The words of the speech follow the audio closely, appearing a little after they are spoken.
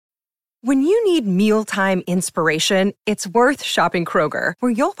When you need mealtime inspiration, it's worth shopping Kroger,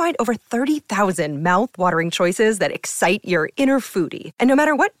 where you'll find over 30,000 mouth-watering choices that excite your inner foodie. And no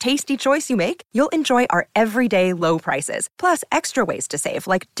matter what tasty choice you make, you'll enjoy our everyday low prices, plus extra ways to save,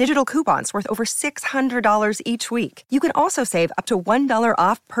 like digital coupons worth over $600 each week. You can also save up to $1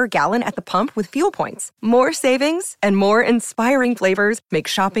 off per gallon at the pump with fuel points. More savings and more inspiring flavors make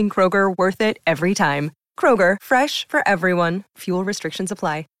shopping Kroger worth it every time. Kroger, fresh for everyone. Fuel restrictions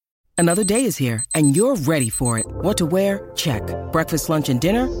apply. Another day is here, and you're ready for it. What to wear? Check. Breakfast, lunch, and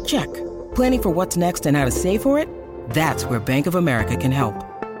dinner? Check. Planning for what's next and how to save for it? That's where Bank of America can help.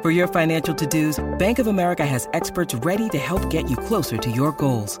 For your financial to-dos, Bank of America has experts ready to help get you closer to your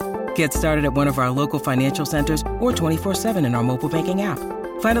goals. Get started at one of our local financial centers or 24/7 in our mobile banking app.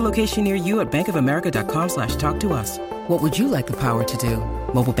 Find a location near you at bankofamerica.com/talktous. What would you like the power to do?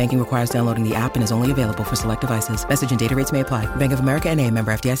 Mobile banking requires downloading the app and is only available for select devices. Message and data rates may apply. Bank of America N.A.,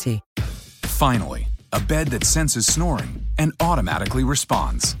 member FDIC. Finally, a bed that senses snoring and automatically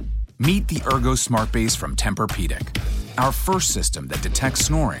responds. Meet the Ergo Smart Base from Tempur-Pedic, our first system that detects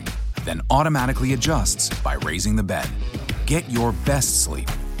snoring, then automatically adjusts by raising the bed. Get your best sleep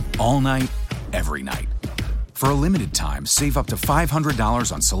all night, every night. For a limited time, save up to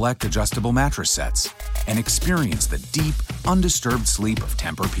 $500 on select adjustable mattress sets and experience the deep, undisturbed sleep of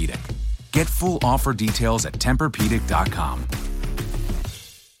Tempur-Pedic. Get full offer details at TempurPedic.com.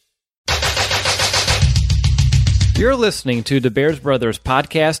 You're listening to the Bears Brothers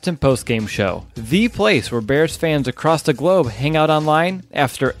podcast and postgame show, the place where Bears fans across the globe hang out online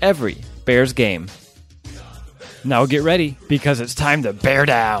after every Bears game. Now get ready, because it's time to bear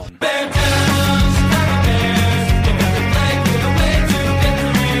down. Bear down!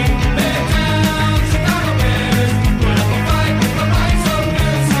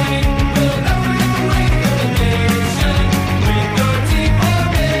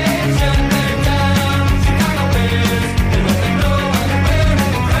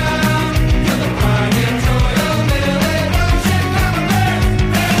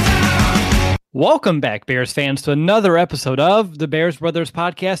 Welcome back, Bears fans, to another episode of the Bears Brothers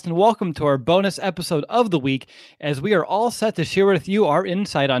podcast, and welcome to our bonus episode of the week, as we are all set to share with you our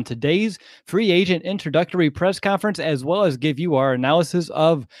insight on today's free agent introductory press conference, as well as give you our analysis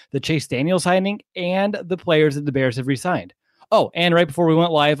of the Chase Daniel signing and the players that the Bears have re-signed. Oh, and right before we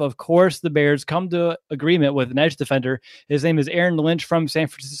went live, of course, the Bears come to agreement with an edge defender. His name is Aaron Lynch from San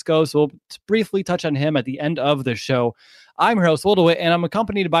Francisco, so we'll briefly touch on him at the end of the show. I'm your host, Will DeWitt, and I'm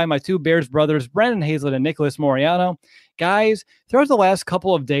accompanied by my two Bears brothers, Brendan Hazlett and Nicholas Moriano. Guys, throughout the last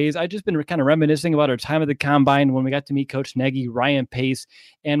couple of days, I've just been kind of reminiscing about our time at the Combine when we got to meet Coach Nagy, Ryan Pace.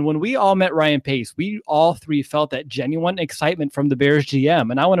 And when we all met Ryan Pace, we all three felt that genuine excitement from the Bears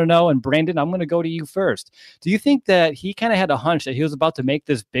GM. And I want to know, and Brandon, I'm going to go to you first. Do you think that he kind of had a hunch that he was about to make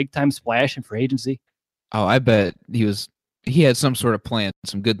this big-time splash in free agency? Oh, I bet he had some sort of plan,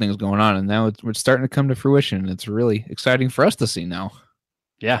 some good things going on, and now it's starting to come to fruition. It's really exciting for us to see now.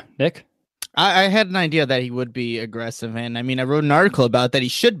 Yeah, Nick? I had an idea that he would be aggressive, and I mean, I wrote an article about that he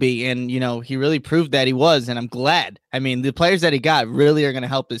should be, and you know, he really proved that he was, and I'm glad. I mean, the players that he got really are going to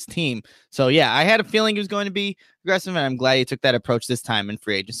help his team. So yeah, I had a feeling he was going to be aggressive, and I'm glad he took that approach this time in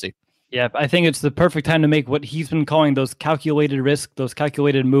free agency. Yeah, I think it's the perfect time to make what he's been calling those calculated risks, those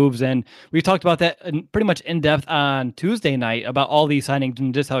calculated moves. And we talked about that pretty much in depth on Tuesday night about all these signings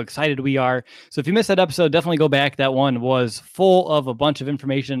and just how excited we are. So if you missed that episode, definitely go back. That one was full of a bunch of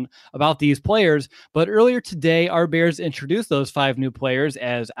information about these players. But earlier today, our Bears introduced those 5 new players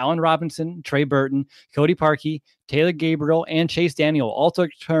as Allen Robinson, Trey Burton, Cody Parkey, Taylor Gabriel, and Chase Daniel all took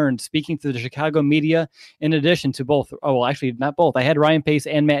turns speaking to the Chicago media, in addition to both. Oh, well, actually, not both. I had Ryan Pace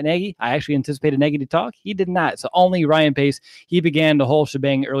and Matt Nagy. I actually anticipated Nagy to talk. He did not. So only Ryan Pace. He began the whole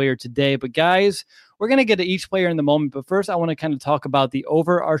shebang earlier today. But guys, we're going to get to each player in the moment. But first, I want to kind of talk about the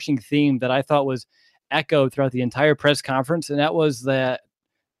overarching theme that I thought was echoed throughout the entire press conference. And that was that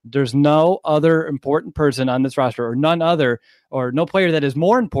there's no other important person on this roster, or no player that is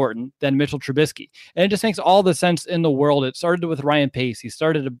more important than Mitchell Trubisky. And it just makes all the sense in the world. It started with Ryan Pace. He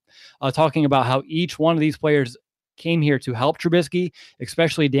started talking about how each one of these players came here to help Trubisky,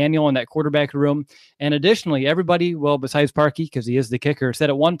 especially Daniel in that quarterback room. And additionally, everybody, well, besides Parkey, because he is the kicker, said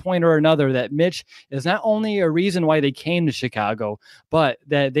at one point or another that Mitch is not only a reason why they came to Chicago, but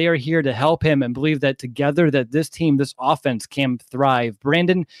that they are here to help him and believe that together that this team, this offense can thrive.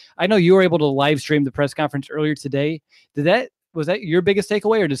 Brandon, I know you were able to live stream the press conference earlier today. Was that your biggest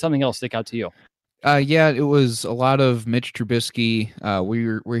takeaway, or did something else stick out to you? Yeah, it was a lot of Mitch Trubisky.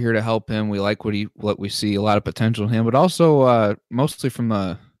 We're here to help him. We like what we see, a lot of potential in him, but also mostly from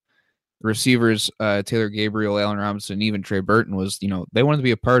the receivers, Taylor Gabriel, Allen Robinson, even Trey Burton was, they wanted to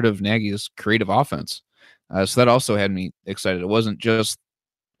be a part of Nagy's creative offense. So that also had me excited. It wasn't just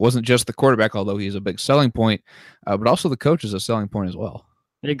the quarterback, although he's a big selling point, but also the coach is a selling point as well.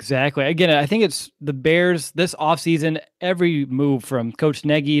 Exactly. Again, I think it's the Bears this offseason, every move from Coach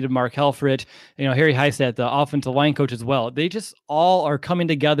Nagy to Mark Helfrich, Harry Heisett, the offensive line coach as well. They just all are coming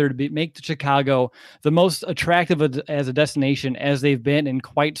together to make the Chicago the most attractive as a destination as they've been in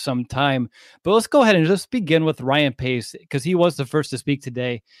quite some time. But let's go ahead and just begin with Ryan Pace, because he was the first to speak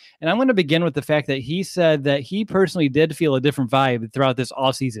today. And I'm going to begin with the fact that he said that he personally did feel a different vibe throughout this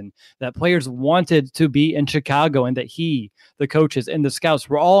offseason, that players wanted to be in Chicago, and that he, the coaches, and the scouts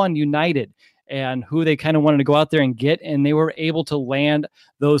were all on United and who they kind of wanted to go out there and get, and they were able to land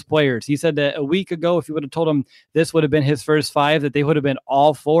those players. He said that a week ago, if you would have told him this would have been his first 5, that they would have been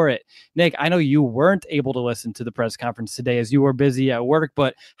all for it. Nick, I know you weren't able to listen to the press conference today as you were busy at work,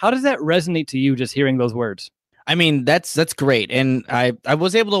 but how does that resonate to you just hearing those words? I mean, that's great. And I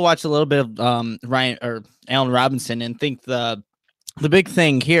was able to watch a little bit of Allen Robinson, and think the big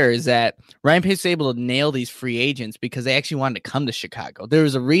thing here is that Ryan Pace was able to nail these free agents because they actually wanted to come to Chicago. There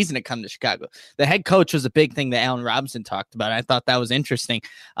was a reason to come to Chicago. The head coach was a big thing that Allen Robinson talked about. I thought that was interesting.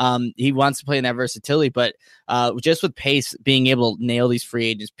 He wants to play in that versatility, but just with Pace being able to nail these free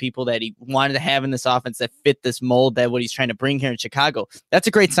agents, people that he wanted to have in this offense that fit this mold, that what he's trying to bring here in Chicago, that's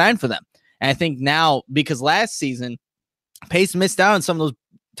a great sign for them. And I think now, because last season, Pace missed out on some of those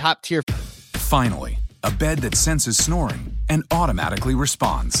top tier. Finally, a bed that senses snoring and automatically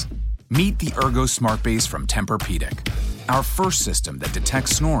responds. Meet the Ergo Smart Base from Tempur-Pedic, our first system that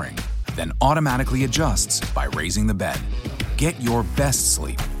detects snoring, then automatically adjusts by raising the bed. Get your best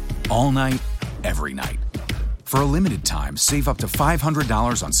sleep all night, every night. For a limited time, save up to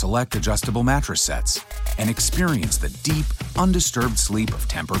 $500 on select adjustable mattress sets and experience the deep, undisturbed sleep of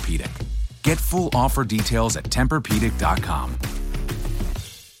Tempur-Pedic. Get full offer details at TempurPedic.com.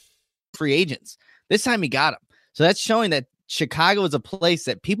 Free agents. This time he got them. So that's showing that Chicago is a place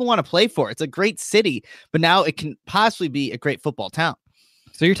that people want to play for. It's a great city, but now it can possibly be a great football town.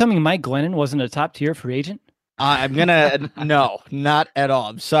 So you're telling me Mike Glennon wasn't a top tier free agent? No, not at all.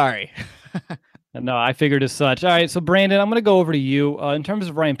 I'm sorry. No, I figured as such. All right, so Brandon, I'm going to go over to you. In terms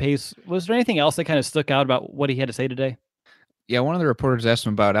of Ryan Pace, was there anything else that kind of stuck out about what he had to say today? Yeah, one of the reporters asked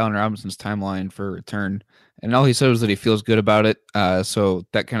him about Allen Robinson's timeline for return, and all he said was that he feels good about it. So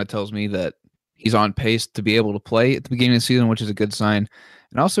that kind of tells me that he's on pace to be able to play at the beginning of the season, which is a good sign.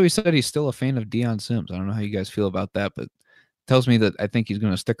 And also he said he's still a fan of Deion Sims. I don't know how you guys feel about that, but it tells me that I think he's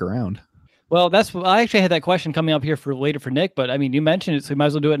going to stick around. Well, I actually had that question coming up here for later for Nick, but I mean, you mentioned it, so you might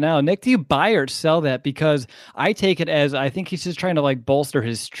as well do it now. Nick, do you buy or sell that? Because I take it as, I think he's just trying to bolster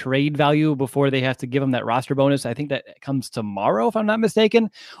his trade value before they have to give him that roster bonus. I think that comes tomorrow, if I'm not mistaken.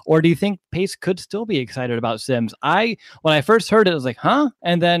 Or do you think Pace could still be excited about Sims? When I first heard it, I was like, huh?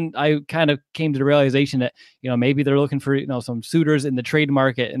 And then I kind of came to the realization that, maybe they're looking for, some suitors in the trade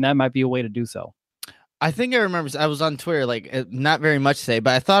market, and that might be a way to do so. I think I remember, I was on Twitter, not very much today,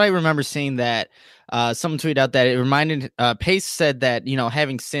 but I thought I remember seeing that someone tweeted out that it reminded, Pace said that,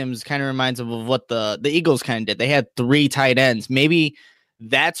 having Sims kind of reminds him of what the Eagles kind of did. They had 3 tight ends. Maybe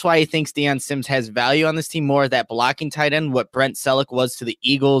that's why he thinks Deion Sims has value on this team, more of that blocking tight end, what Brent Selleck was to the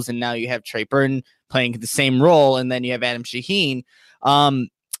Eagles. And now you have Trey Burton playing the same role. And then you have Adam Shaheen. I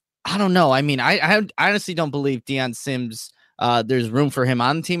don't know. I mean, I honestly don't believe Deion Sims, there's room for him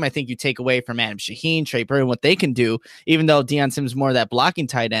on the team. I think you take away from Adam Shaheen, Trey Burton, what they can do, even though Deion Sims is more of that blocking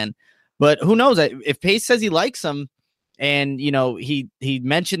tight end. But who knows? If Pace says he likes him, and he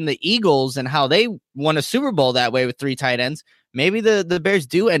mentioned the Eagles and how they won a Super Bowl that way with 3 tight ends, maybe the Bears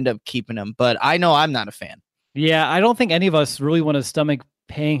do end up keeping him. But I know I'm not a fan. Yeah, I don't think any of us really want to stomach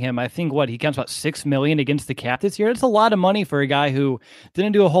paying him. I think he counts about $6 million against the cap this year. It's a lot of money for a guy who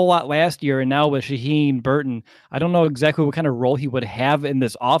didn't do a whole lot last year, and now with Shaheen, Burton, I don't know exactly what kind of role he would have in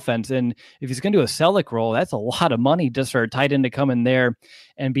this offense. And if he's going to do a Selleck role, that's a lot of money just for a tight end to come in there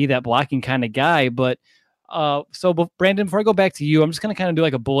and be that blocking kind of guy. But Brandon, before I go back to you, I'm just going to kind of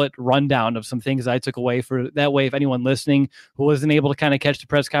do a bullet rundown of some things I took away, for that way if anyone listening who wasn't able to kind of catch the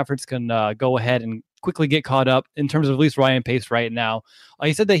press conference can go ahead and quickly get caught up in terms of at least Ryan Pace right now.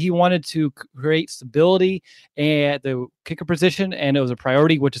 He said that he wanted to create stability at the kicker position, and it was a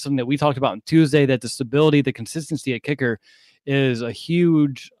priority, which is something that we talked about on Tuesday, that the stability, the consistency at kicker is a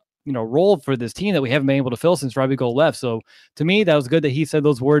huge role for this team that we haven't been able to fill since Robbie Gould left. So to me, that was good that he said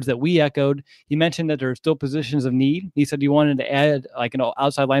those words that we echoed. He mentioned that there are still positions of need. He said he wanted to add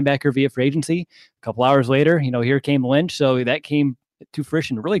outside linebacker via free agency. A couple hours later, here came Lynch. So that came to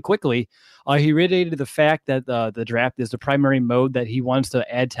fruition really quickly. He reiterated the fact that the draft is the primary mode that he wants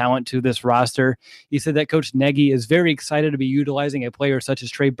to add talent to this roster. He said that Coach Nagy is very excited to be utilizing a player such as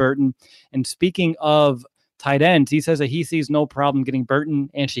Trey Burton. And speaking of tight ends, he says that he sees no problem getting Burton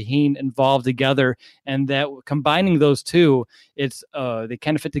and Shaheen involved together, and that combining those two, it's they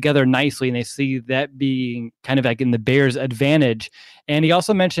kind of fit together nicely, and they see that being kind of like in the Bears' advantage. And he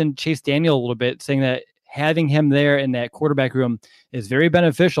also mentioned Chase Daniel a little bit, saying that having him there in that quarterback room is very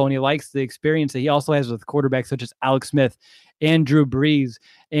beneficial, and he likes the experience that he also has with quarterbacks such as Alex Smith and Drew Brees.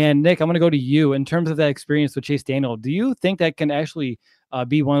 And Nick, I'm going to go to you in terms of that experience with Chase Daniel. Do you think that can actually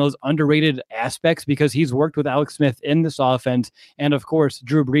be one of those underrated aspects, because he's worked with Alex Smith in this offense, and of course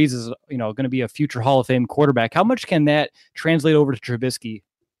Drew Brees is going to be a future Hall of Fame quarterback? How much can that translate over to Trubisky,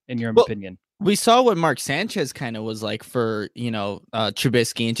 in your opinion? We saw what Mark Sanchez kind of was like for,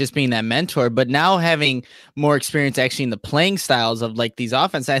 Trubisky, and just being that mentor, but now having more experience actually in the playing styles of like these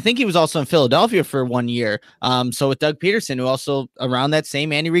offenses. I think he was also in Philadelphia for 1 year. So with Doug Peterson, who also around that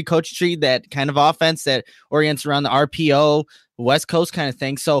same Andy Reid coach tree, that kind of offense that orients around the RPO, West Coast kind of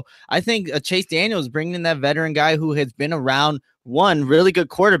thing. So I think Chase Daniels bringing in that veteran guy who has been around, one, really good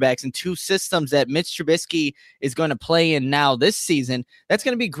quarterbacks, and two, systems that Mitch Trubisky is going to play in now this season. That's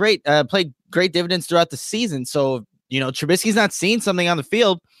going to be great, play great dividends throughout the season. So, Trubisky's not seeing something on the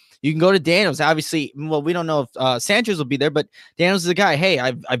field, you can go to Daniels. Obviously, well, we don't know if Sanchez will be there, but Daniels is a guy. Hey,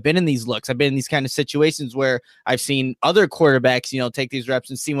 I've been in these looks. I've been in these kind of situations where I've seen other quarterbacks, take these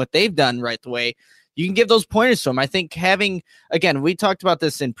reps and seen what they've done right the way. You can give those pointers to him. I think having, again, we talked about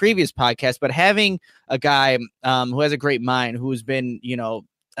this in previous podcasts, but having a guy who has a great mind, who's been,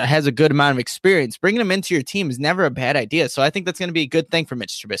 has a good amount of experience, bringing him into your team is never a bad idea. So I think that's going to be a good thing for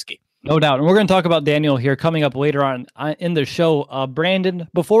Mitch Trubisky. No doubt. And we're going to talk about Daniel here coming up later on in the show. Brandon,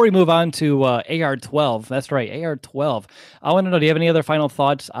 before we move on to AR12, that's right, AR12, I want to know, do you have any other final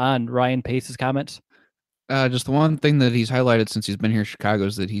thoughts on Ryan Pace's comments? Just the one thing that he's highlighted since he's been here in Chicago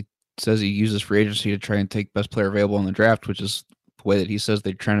is that he says he uses free agency to try and take best player available in the draft, which is the way that he says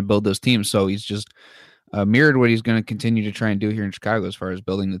they're trying to build this team. So he's just mirrored what he's going to continue to try and do here in Chicago as far as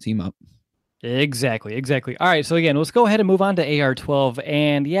building the team up. Exactly. All right, so again, let's go ahead and move on to AR12.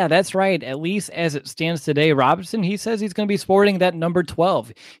 And yeah, that's right. At least as it stands today, Robinson, he says he's going to be sporting that number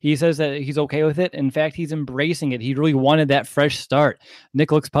 12. He says that he's okay with it. In fact, he's embracing it. He really wanted that fresh start.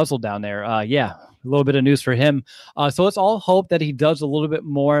 Nick looks puzzled down there. Yeah, a little bit of news for him. So let's all hope that he does a little bit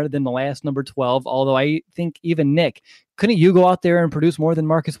more than the last number 12. Although I think even Nick, couldn't you go out there and produce more than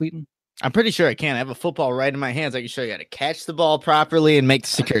Marcus Wheaton? I'm pretty sure I can. I have a football right in my hands. I can show you how to catch the ball properly and make the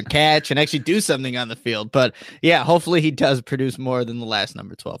secure catch and actually do something on the field. But yeah, hopefully he does produce more than the last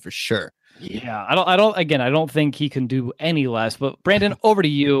number 12 for sure. Yeah, I don't think he can do any less. But Brandon, over to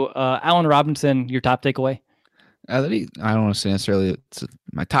you. Allen Robinson, your top takeaway? I don't want to say necessarily it's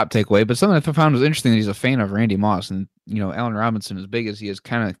my top takeaway, but something I found was interesting that he's a fan of Randy Moss, and Allen Robinson, as big as he is,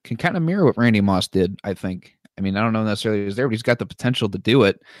 can kind of mirror what Randy Moss did. I think. I mean, I don't know necessarily he's there, but he's got the potential to do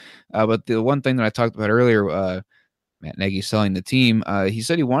it. But the one thing that I talked about earlier, Matt Nagy selling the team, he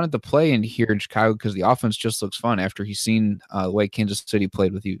said he wanted to play here in Chicago because the offense just looks fun after he's seen the way Kansas City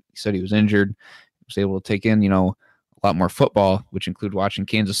played with you. He said he was injured, he was able to take in, a lot more football, which include watching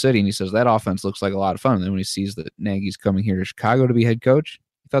Kansas City. And he says that offense looks like a lot of fun. And then when he sees that Nagy's coming here to Chicago to be head coach,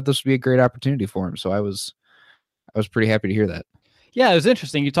 he thought this would be a great opportunity for him. So I was pretty happy to hear that. Yeah, it was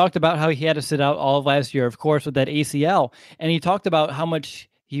interesting. You talked about how he had to sit out all of last year, of course, with that ACL. And he talked about how much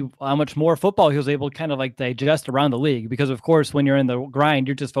more football he was able to kind of like digest around the league, because of course, when you're in the grind,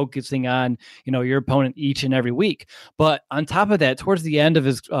 you're just focusing on, your opponent each and every week. But on top of that, towards the end of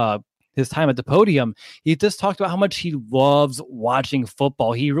his time at the podium, he just talked about how much he loves watching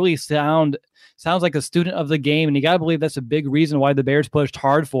football. He really sounds like a student of the game. And you got to believe that's a big reason why the Bears pushed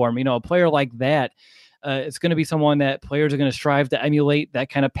hard for him. A player like that, it's going to be someone that players are going to strive to emulate, that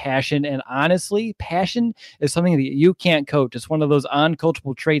kind of passion. And honestly, passion is something that you can't coach. It's one of those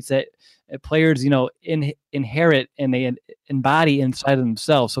uncoachable traits that players, inherit and they embody inside of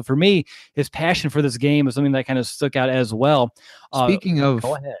themselves. So for me, his passion for this game is something that kind of stuck out as well. Speaking of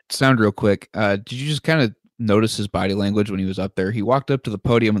sound real quick, did you just kind of notice his body language when he was up there? He walked up to the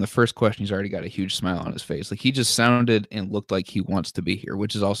podium and the first question, he's already got a huge smile on his face. Like he just sounded and looked like he wants to be here,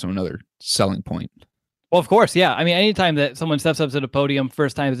 which is also another selling point. Well, of course, yeah. I mean, anytime that someone steps up to the podium,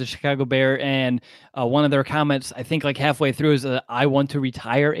 first time as a Chicago Bear, and one of their comments, I think like halfway through, is I want to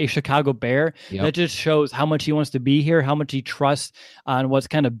retire a Chicago Bear. Yep. That just shows how much he wants to be here, how much he trusts on what's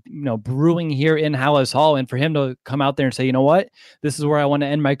kind of brewing here in Hallis Hall. And for him to come out there and say, you know what, this is where I want to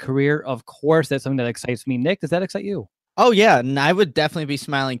end my career. Of course, that's something that excites me. Nick, does that excite you? Oh yeah, and I would definitely be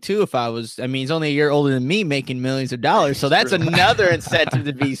smiling too if I was. I mean, he's only a year older than me, making millions of dollars, so that's another incentive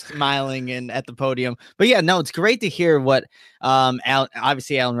to be smiling and at the podium. But yeah, no, it's great to hear what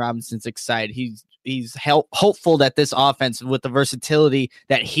obviously Allen Robinson's excited. He's hopeful that this offense, with the versatility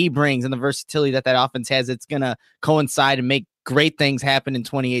that he brings and the versatility that offense has, it's gonna coincide and make great things happen in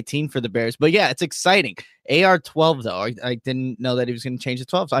 2018 for the Bears. But yeah, it's exciting. AR-12 though, I didn't know that he was going to change the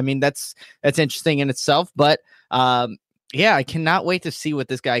 12. So, I mean, that's interesting in itself. But yeah, I cannot wait to see what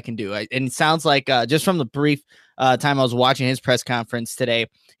this guy can do. And it sounds like just from the brief time I was watching his press conference today,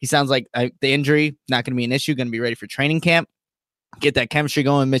 he sounds like the injury not going to be an issue. Going to be ready for training camp. Get that chemistry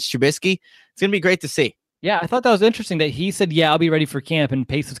going with Mitch Trubisky. It's going to be great to see. Yeah, I thought that was interesting that he said, yeah, I'll be ready for camp. And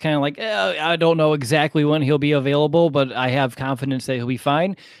Pace is kind of like, I don't know exactly when he'll be available, but I have confidence that he'll be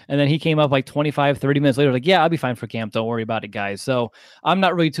fine. And then he came up like 25, 30 minutes later, like, yeah, I'll be fine for camp. Don't worry about it, guys. So I'm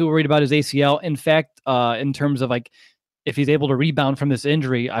not really too worried about his ACL. In fact, in terms of like, if he's able to rebound from this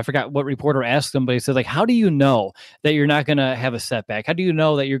injury, I forgot what reporter asked him, but he said, like, how do you know that you're not going to have a setback? How do you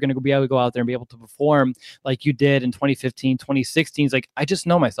know that you're going to be able to go out there and be able to perform like you did in 2015, 2016? He's like, I just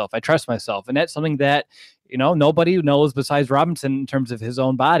know myself. I trust myself. And that's something that, nobody knows besides Robinson in terms of his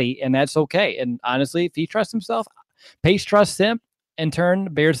own body. And that's okay. And honestly, if he trusts himself, Pace trusts him. In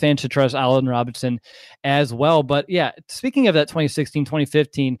turn, Bears fans should trust Allen Robinson as well. But yeah, speaking of that 2016,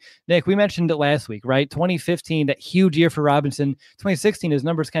 2015, Nick, we mentioned it last week, right? 2015, that huge year for Robinson. 2016, his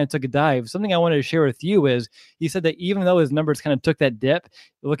numbers kind of took a dive. Something I wanted to share with you is he said that even though his numbers kind of took that dip,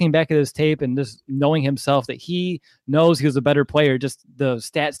 looking back at his tape and just knowing himself that he knows he was a better player, just the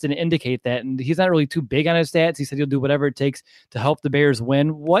stats didn't indicate that. And he's not really too big on his stats. He said he'll do whatever it takes to help the Bears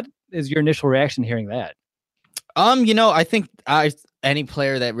win. What is your initial reaction hearing that? I think any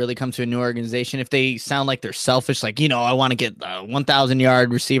player that really comes to a new organization, if they sound like they're selfish, like, I want to get a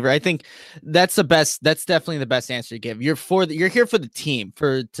 1,000-yard receiver, I think that's the best. That's definitely the best answer to give. You're here for the team,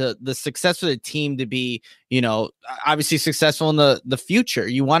 the success for the team to be, obviously successful in the future.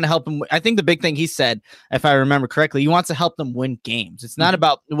 You want to help them. I think the big thing he said, if I remember correctly, he wants to help them win games. It's not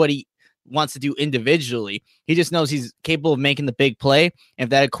about what he wants to do individually. He just knows he's capable of making the big play. If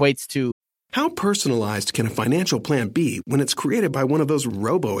that equates to, how personalized can a financial plan be when it's created by one of those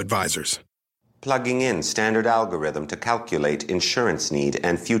robo-advisors? Plugging in standard algorithm to calculate insurance need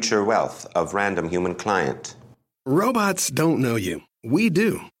and future wealth of random human client. Robots don't know you. We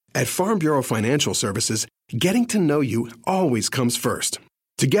do. At Farm Bureau Financial Services, getting to know you always comes first.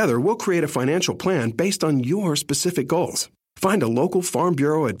 Together, we'll create a financial plan based on your specific goals. Find a local Farm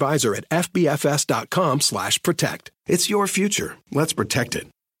Bureau advisor at fbfs.com/protect. It's your future. Let's protect it.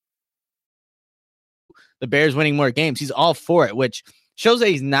 The Bears winning more games, he's all for it, which shows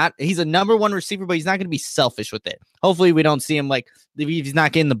that he's a number one receiver, but he's not going to be selfish with it. Hopefully we don't see him like, if he's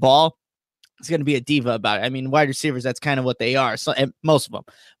not getting the ball, he's going to be a diva about it. I mean, wide receivers, that's kind of what they are. So most of them,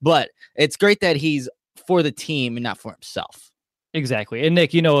 but it's great that he's for the team and not for himself. Exactly. And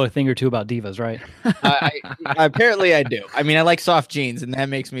Nick, you know a thing or two about divas, right? Apparently I do. I mean, I like soft jeans and that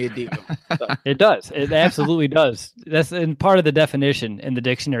makes me a diva. So. It does. It absolutely does. That's in part of the definition in the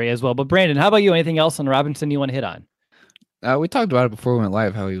dictionary as well. But Brandon, how about you? Anything else on Robinson you want to hit on? We talked about it before we went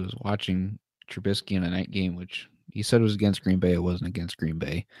live, how he was watching Trubisky in a night game, which he said was against Green Bay. It wasn't against Green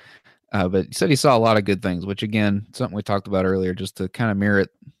Bay. But he said he saw a lot of good things, which again, something we talked about earlier, just to kind of mirror it.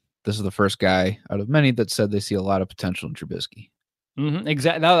 This is the first guy out of many that said they see a lot of potential in Trubisky. Mm-hmm,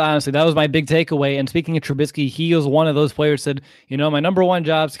 exactly. Honestly, that was my big takeaway. And speaking of Trubisky, he was one of those players that said, my number one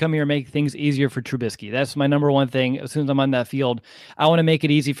job is to come here and make things easier for Trubisky. That's my number one thing. As soon as I'm on that field, I want to make it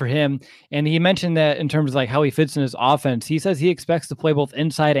easy for him. And he mentioned that in terms of like how he fits in his offense. He says he expects to play both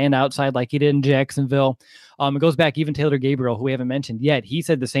inside and outside like he did in Jacksonville. It goes back even Taylor Gabriel, who we haven't mentioned yet. He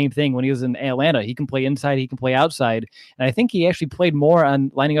said the same thing when he was in Atlanta. He can play inside, he can play outside. And I think he actually played more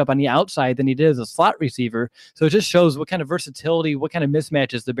on lining up on the outside than he did as a slot receiver. So it just shows what kind of versatility, what kind of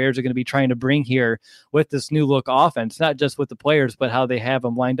mismatches the Bears are going to be trying to bring here with this new look offense, not just with the players, but how they have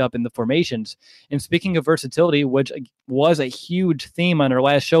them lined up in the formations. And speaking of versatility, which was a huge theme on our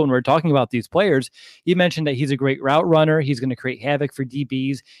last show when we were talking about these players, he mentioned that he's a great route runner. He's going to create havoc for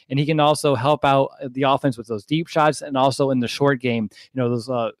DBs, and he can also help out the offense with those deep shots and also in the short game. Those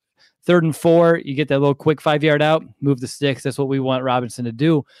 3rd and 4, you get that little quick 5-yard out, move the sticks. That's what we want Robinson to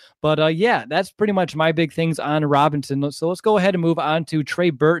do. But yeah, that's pretty much my big things on Robinson. So let's go ahead and move on to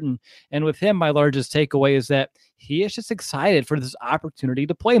Trey Burton. And with him, my largest takeaway is that he is just excited for this opportunity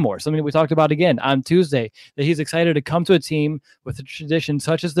to play more. Something we talked about again on Tuesday, that he's excited to come to a team with a tradition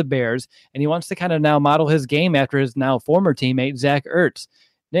such as the Bears, and he wants to kind of now model his game after his now former teammate, Zach Ertz.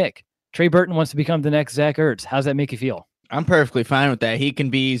 Nick, Trey Burton wants to become the next Zach Ertz. How's that make you feel? I'm perfectly fine with that. He can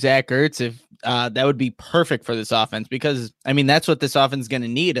be Zach Ertz if that would be perfect for this offense because, I mean, that's what this offense is going to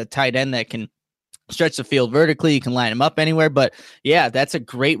need, a tight end that can stretch the field vertically. You can line him up anywhere. But, yeah, that's a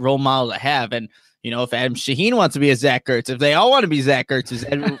great role model to have. And, you know, if Adam Shaheen wants to be a Zach Ertz, if they all want to be Zach Ertz,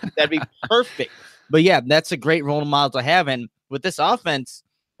 that'd be perfect. But, yeah, that's a great role model to have. And with this offense,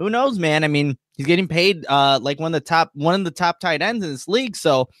 who knows, man? I mean, he's getting paid like one of the top tight ends in this league.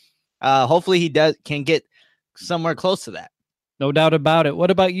 So hopefully he can get somewhere close to that. No doubt about it.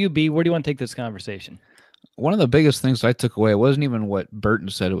 What about you, B? Where do you want to take this conversation? One of the biggest things I took away wasn't even what Burton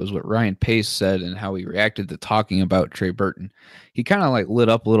said. It was what Ryan Pace said and how he reacted to talking about Trey Burton. He kind of like lit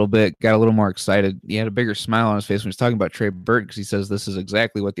up a little bit, got a little more excited. He had a bigger smile on his face when he was talking about Trey Burton because he says this is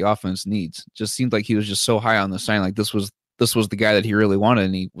exactly what the offense needs. Just seemed like he was just so high on the sign, like this was the guy that he really wanted,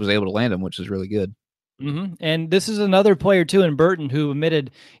 and he was able to land him, which is really good. Mm-hmm. And this is another player, too, in Burton who admitted,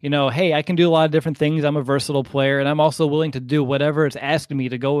 you know, hey, I can do a lot of different things. I'm a versatile player, and I'm also willing to do whatever it's asking me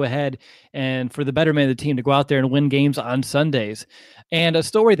to go ahead and for the betterment of the team to go out there and win games on Sundays. And a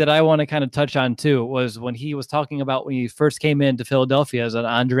story that I want to kind of touch on, too, was when he was talking about when he first came into Philadelphia as an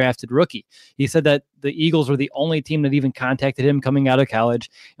undrafted rookie. He said that the Eagles were the only team that even contacted him coming out of college.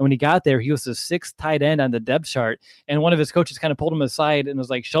 And when he got there, he was the 6th tight end on the depth chart. And one of his coaches kind of pulled him aside and was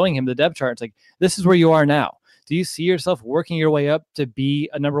like showing him the depth chart. It's like, this is where you are now. Do you see yourself working your way up to be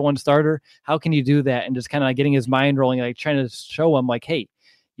a number 1 starter? How can you do that? And just kind of getting his mind rolling, like trying to show him like, hey,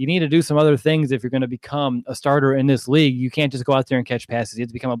 you need to do some other things if you're going to become a starter in this league. You can't just go out there and catch passes. You have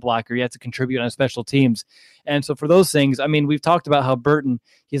to become a blocker. You have to contribute on special teams. And so for those things, I mean, we've talked about how Burton,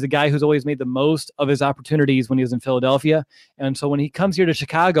 he's a guy who's always made the most of his opportunities when he was in Philadelphia. And so when he comes here to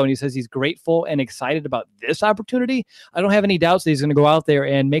Chicago and he says he's grateful and excited about this opportunity, I don't have any doubts that he's going to go out there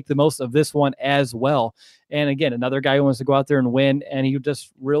and make the most of this one as well. And again, another guy who wants to go out there and win, and he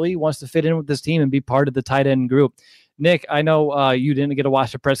just really wants to fit in with this team and be part of the tight end group. Nick, I know you didn't get to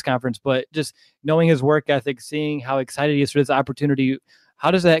watch the press conference, but just knowing his work ethic, seeing how excited he is for this opportunity,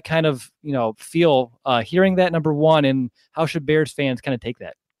 how does that kind of, you know, feel hearing that, number one, and how should Bears fans kind of take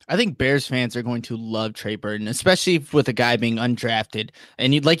that? I think Bears fans are going to love Trey Burton, especially with a guy being undrafted.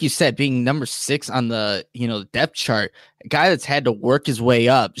 And like you said, being number 6 on the, depth chart, a guy that's had to work his way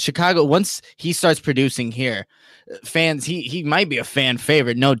up. Chicago, once he starts producing here, fans, he might be a fan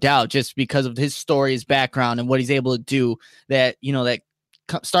favorite, no doubt, just because of his story, his background, and what he's able to do that, that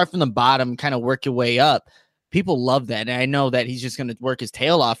start from the bottom, kind of work your way up. People love that. And I know that he's just going to work his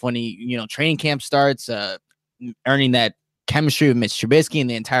tail off when he, training camp starts, earning that chemistry with Mitch Trubisky and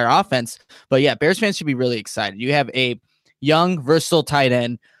the entire offense. But yeah, Bears fans should be really excited. You have a young, versatile tight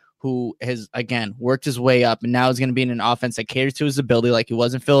end who has, again, worked his way up and now is going to be in an offense that caters to his ability like he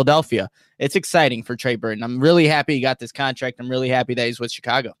was in Philadelphia. It's exciting for Trey Burton. I'm really happy he got this contract. I'm really happy that he's with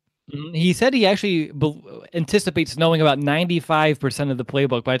Chicago. He said he actually anticipates knowing about 95% of the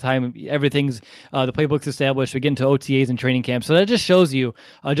playbook by the time everything's the playbook's established. We get into OTAs and training camp. So that just shows you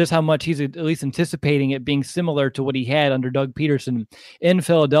just how much he's at least anticipating it being similar to what he had under Doug Peterson in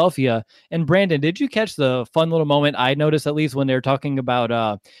Philadelphia. And Brandon, did you catch the fun little moment I noticed, at least when they were talking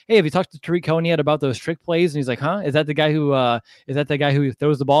about, hey, have you talked to Tariq Cohen yet about those trick plays? And he's like, huh? Is that the guy who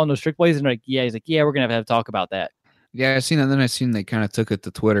throws the ball in those trick plays? And like, yeah, he's like, yeah, we're going to have to talk about that. Yeah, I seen that. Then I seen they kind of took it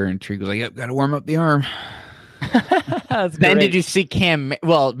to Twitter, and Tree was like, "Yep, got to warm up the arm." Then did you see Cam?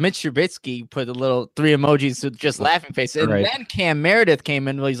 Well, Mitch Trubisky put a little 3 emojis with just laughing face, and then Cam Meredith came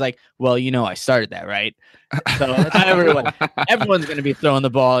in. He's like, "Well, I started that, right?" So everyone's going to be throwing the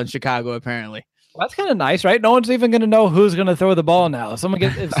ball in Chicago, apparently. Well, that's kind of nice, right? No one's even going to know who's going to throw the ball now. If someone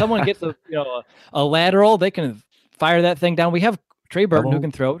gets a lateral, they can fire that thing down. We have Trey Burton who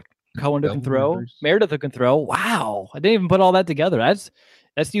can throw. Cohen can throw, Meredith can throw. Wow, I didn't even put all that together. That's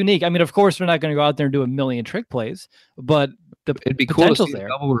unique. I mean, of course, we're not going to go out there and do a million trick plays, but it'd be cool to see there.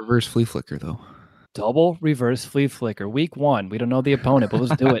 Double reverse flea flicker, though. Double reverse flea flicker, week 1. We don't know the opponent, but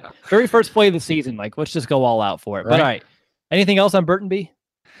let's do it. Very first play of the season. Like, let's just go all out for it. Right. But all right, anything else on Burton B?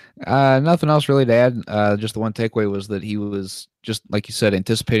 Nothing else really to add. Just the one takeaway was that he was just like you said,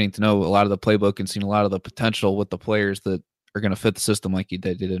 anticipating to know a lot of the playbook and seeing a lot of the potential with the players that are going to fit the system like they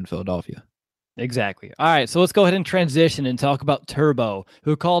did in Philadelphia. Exactly. All right, so let's go ahead and transition and talk about Turbo,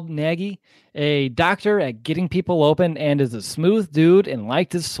 who called Nagy a doctor at getting people open and is a smooth dude and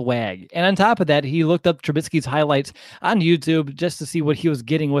liked his swag. And on top of that, he looked up Trubisky's highlights on YouTube just to see what he was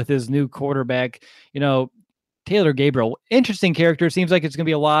getting with his new quarterback. Taylor Gabriel, interesting character. Seems like it's going to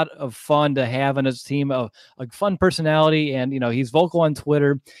be a lot of fun to have on his team, a fun personality. And, he's vocal on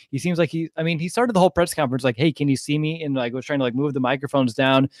Twitter. He seems like he started the whole press conference like, hey, can you see me? And was trying to move the microphones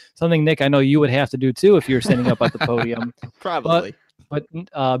down. Something, Nick, I know you would have to do too if you were standing up at the podium. Probably.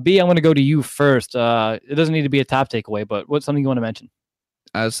 But B, I'm going to go to you first. It doesn't need to be a top takeaway, but what's something you want to mention?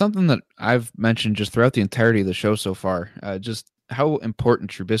 Something that I've mentioned just throughout the entirety of the show so far, just how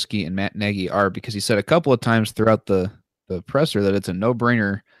important Trubisky and Matt Nagy are, because he said a couple of times throughout the presser that it's a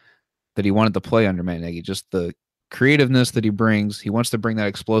no-brainer that he wanted to play under Matt Nagy. Just the creativeness that he brings. He wants to bring that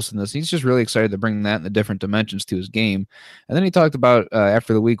explosiveness. He's just really excited to bring that in the different dimensions to his game. And then he talked about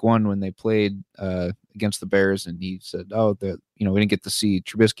after the week one when they played against the Bears, and he said, we didn't get to see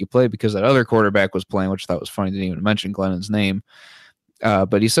Trubisky play because that other quarterback was playing, which I thought was funny. Didn't even mention Glennon's name.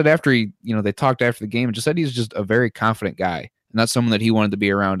 But he said after they talked after the game and just said he's just a very confident guy. And that's someone that he wanted to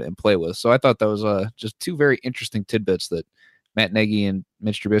be around and play with. So I thought that was just two very interesting tidbits that Matt Nagy and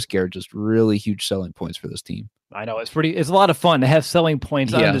Mitch Trubisky are just really huge selling points for this team. I know it's a lot of fun to have selling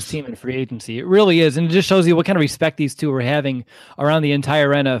points on this team in free agency. It really is. And it just shows you what kind of respect these two are having around the entire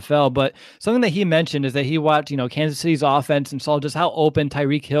NFL. But something that he mentioned is that he watched, Kansas City's offense and saw just how open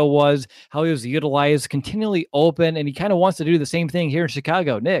Tyreek Hill was, how he was utilized, continually open. And he kind of wants to do the same thing here in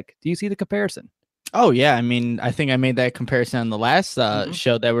Chicago. Nick, do you see the comparison? Oh, yeah. I mean, I think I made that comparison on the last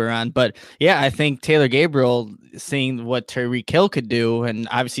show that we were on. But, yeah, I think Taylor Gabriel, seeing what Tyreek Hill could do, and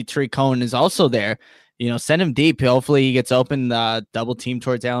obviously Tariq Cohen is also there, send him deep. Hopefully he gets open, double team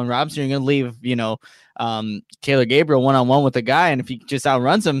towards Allen Robinson. You're going to leave, Taylor Gabriel one-on-one with a guy, and if he just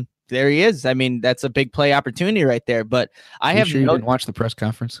outruns him, there he is. I mean, that's a big play opportunity right there. But I have you didn't watch the press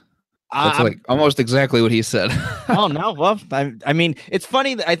conference? That's almost exactly what he said. Oh, no. Well, I mean, it's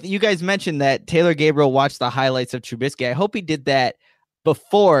funny that you guys mentioned that Taylor Gabriel watched the highlights of Trubisky. I hope he did that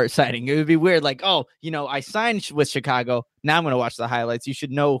before signing. It would be weird. Like, I signed with Chicago. Now I'm going to watch the highlights. You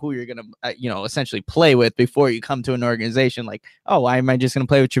should know who you're going to, essentially play with before you come to an organization. Like, why am I just going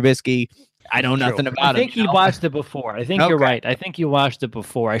to play with Trubisky? I know nothing about him. I think he watched it before. I think you're right. I think you watched it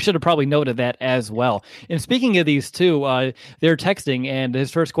before. I should have probably noted that as well. And speaking of these two, they're texting, and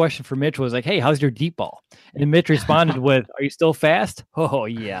his first question for Mitch was like, "Hey, how's your deep ball?" And Mitch responded with, "Are you still fast?" Oh,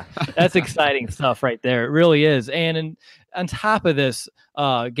 yeah. That's exciting stuff right there. It really is. And on top of this,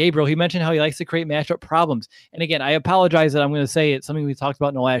 Gabriel, he mentioned how he likes to create matchup problems. And again, I apologize that I'm going to say it's something we talked about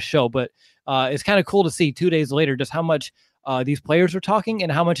in the last show, but it's kind of cool to see 2 days later just how much these players are talking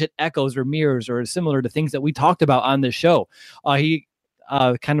and how much it echoes or mirrors or is similar to things that we talked about on this show. He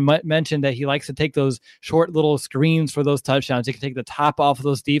kind of mentioned that he likes to take those short little screens for those touchdowns. He can take the top off of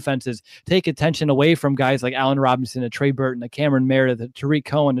those defenses, take attention away from guys like Allen Robinson and Trey Burton, and Cameron Meredith, and Tariq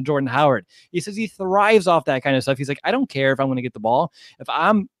Cohen, and Jordan Howard. He says he thrives off that kind of stuff. He's like, I don't care if I'm going to get the ball. If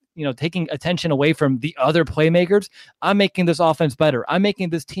I'm taking attention away from the other playmakers, I'm making this offense better. I'm making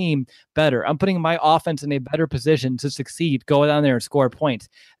this team better. I'm putting my offense in a better position to succeed, go down there and score points.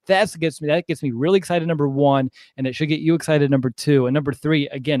 That gets me really excited, number one, and it should get you excited, number two. And number three,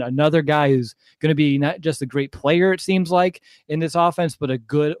 again, another guy who's going to be not just a great player, it seems like, in this offense, but a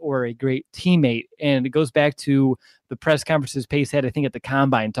good or a great teammate. And it goes back to the press conferences Pace had, I think, at the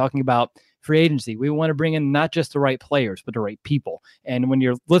Combine, talking about free agency. We want to bring in not just the right players, but the right people. And when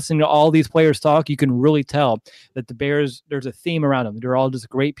you're listening to all these players talk, you can really tell that the Bears, there's a theme around them. They're all just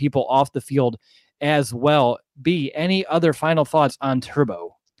great people off the field as well. B, any other final thoughts on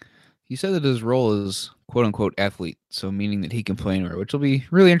Turbo? He said that his role is quote unquote athlete. So meaning that he can play anywhere, which will be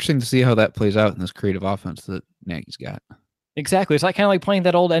really interesting to see how that plays out in this creative offense that Nagy's got. Exactly. It's kind of like playing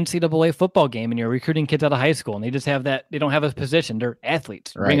that old NCAA football game and you're recruiting kids out of high school and they just have that. They don't have a position. They're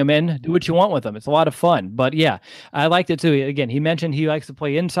athletes. Right. Bring them in, do what you want with them. It's a lot of fun. But yeah, I liked it too. Again, he mentioned he likes to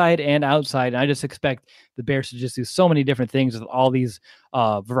play inside and outside. And I just expect the Bears to just do so many different things with all these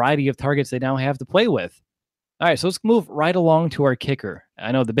variety of targets they now have to play with. All right, so let's move right along to our kicker.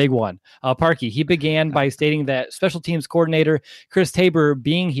 I know the big one, Parkey. He began by stating that special teams coordinator Chris Tabor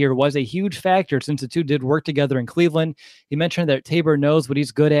being here was a huge factor since the two did work together in Cleveland. He mentioned that Tabor knows what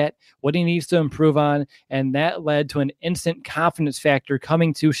he's good at, what he needs to improve on, and that led to an instant confidence factor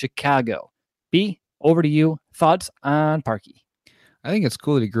coming to Chicago. B, over to you. Thoughts on Parkey? I think it's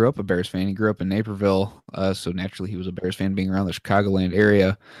cool that he grew up a Bears fan. He grew up in Naperville, so naturally he was a Bears fan being around the Chicagoland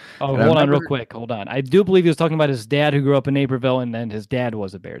area. Oh, hold on real quick. Hold on. I do believe he was talking about his dad who grew up in Naperville, and then his dad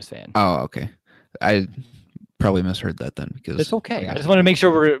was a Bears fan. Oh, okay. I probably misheard that then. Because it's okay. I just want to make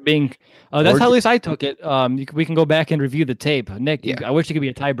sure we're being that's how at least I took it. We can go back and review the tape. Nick, yeah. I wish you could be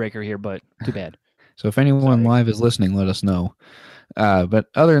a tiebreaker here, but too bad. So if anyone live is listening, let us know. But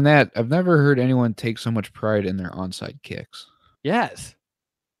other than that, I've never heard anyone take so much pride in their onside kicks. Yes.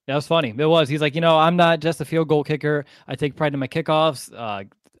 That was funny. It was. He's like, I'm not just a field goal kicker. I take pride in my kickoffs.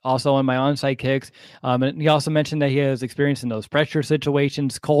 also on my onside kicks. And he also mentioned that he has experience in those pressure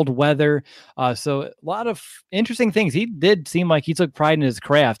situations, cold weather. So a lot of interesting things. He did seem like he took pride in his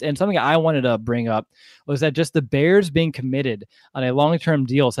craft. And something I wanted to bring up was that just the Bears being committed on a long-term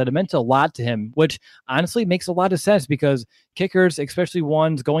deal said it meant a lot to him, which honestly makes a lot of sense because kickers, especially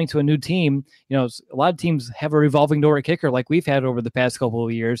ones going to a new team, a lot of teams have a revolving door at kicker like we've had over the past couple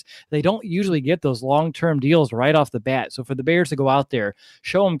of years. They don't usually get those long-term deals right off the bat. So for the Bears to go out there,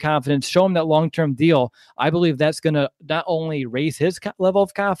 show him confidence, show him that long-term deal, I believe that's going to not only raise his level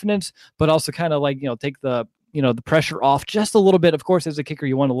of confidence, but also kind of take the pressure off just a little bit. Of course, as a kicker,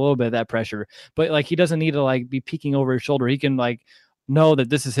 you want a little bit of that pressure, but he doesn't need to be peeking over his shoulder. He can know that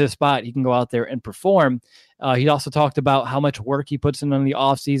this is his spot. He can go out there and perform. He also talked about how much work he puts in on the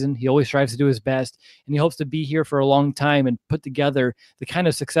off season. He always strives to do his best, and he hopes to be here for a long time and put together the kind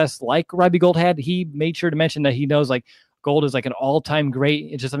of success like Robbie Gould had. He made sure to mention that he knows Gould is an all-time great.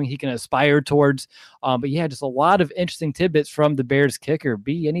 It's just something he can aspire towards. But yeah, just a lot of interesting tidbits from the Bears kicker.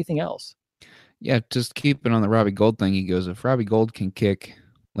 B, anything else? Yeah, just keeping on the Robbie Gould thing, he goes, if Robbie Gould can kick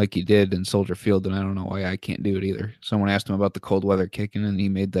like he did in Soldier Field, then I don't know why I can't do it either. Someone asked him about the cold weather kicking, and he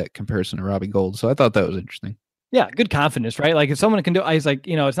made that comparison to Robbie Gould. So I thought that was interesting. Yeah, good confidence, right? If someone can do it, he's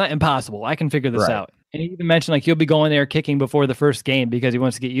it's not impossible. I can figure this out. And he even mentioned he'll be going there kicking before the first game because he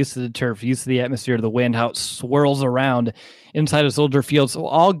wants to get used to the turf, used to the atmosphere, the wind, how it swirls around inside of Soldier Field. So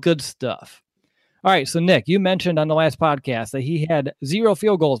all good stuff. All right, so Nick, you mentioned on the last podcast that he had 0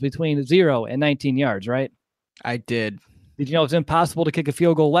 field goals between 0 and 19 yards, right? I did. Did you know it's impossible to kick a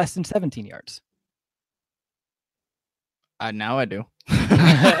field goal less than 17 yards? Now I do.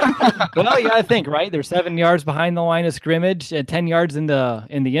 Well, you got to think, right? They're 7 yards behind the line of scrimmage and 10 yards in the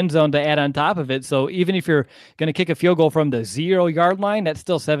end zone to add on top of it. So even if you're going to kick a field goal from the 0 yard line, that's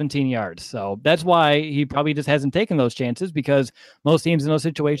still 17 yards. So that's why he probably just hasn't taken those chances, because most teams in those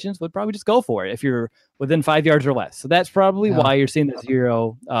situations would probably just go for it if you're within 5 yards or less. So that's probably why you're seeing the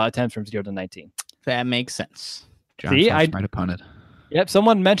 0 attempts from 0 to 19. That makes sense. John might have punted. Yep,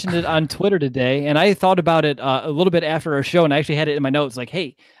 someone mentioned it on Twitter today, and I thought about it a little bit after our show, and I actually had it in my notes,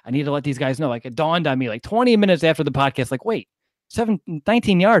 hey, I need to let these guys know. It dawned on me 20 minutes after the podcast, wait,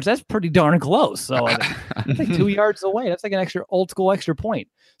 19 yards, that's pretty darn close. So that's 2 yards away. That's an extra old school extra point.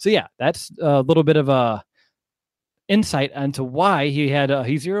 So yeah, that's a little bit of a insight onto why he had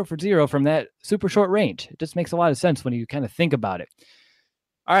he's 0 for 0 from that super short range. It just makes a lot of sense when you kind of think about it.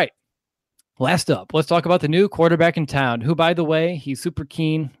 All right. Last up, let's talk about the new quarterback in town, who, by the way, he's super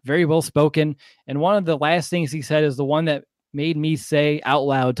keen, very well spoken. And one of the last things he said is the one that made me say out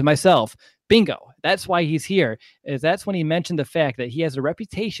loud to myself, bingo, that's why he's here. That's when he mentioned the fact that he has a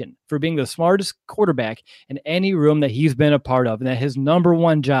reputation for being the smartest quarterback in any room that he's been a part of, and that his number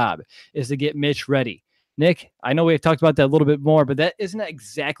one job is to get Mitch ready. Nick, I know we've talked about that a little bit more, but isn't that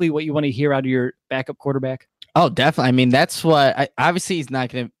exactly what you want to hear out of your backup quarterback? Oh, definitely. I mean, that's what obviously he's not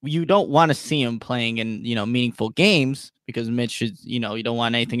going to, you don't want to see him playing in, meaningful games because Mitch is, you don't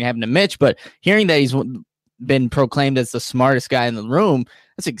want anything to happen to Mitch, but hearing that he's been proclaimed as the smartest guy in the room,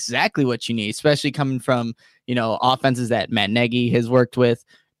 that's exactly what you need, especially coming from, offenses that Matt Nagy has worked with,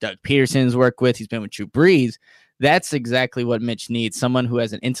 Doug Peterson's worked with, he's been with Drew Brees. That's exactly what Mitch needs, someone who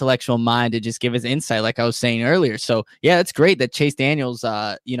has an intellectual mind to just give his insight, like I was saying earlier. So, yeah, it's great that Chase Daniels,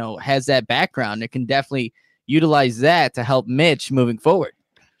 has that background. It can definitely utilize that to help Mitch moving forward.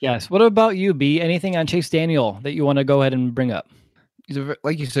 Yes. What about you, B? Anything on Chase Daniel that you want to go ahead and bring up?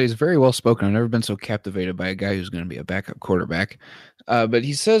 Like you say, he's very well spoken. I've never been so captivated by a guy who's going to be a backup quarterback. But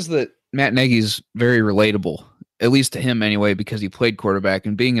he says that Matt Nagy's very relatable, at least to him anyway, because he played quarterback,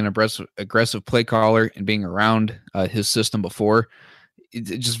 and being an aggressive play caller and being around his system before, it's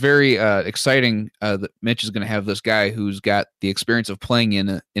just very exciting that Mitch is going to have this guy who's got the experience of playing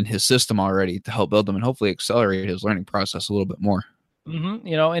in his system already to help build him and hopefully accelerate his learning process a little bit more. Mm-hmm.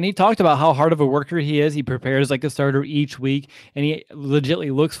 And he talked about how hard of a worker he is. He prepares like a starter each week, and he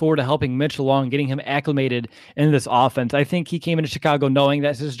legitimately looks forward to helping Mitch along, getting him acclimated in this offense. I think he came into Chicago knowing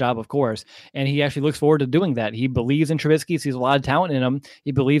that's his job, of course, and he actually looks forward to doing that. He believes in Trubisky, sees a lot of talent in him.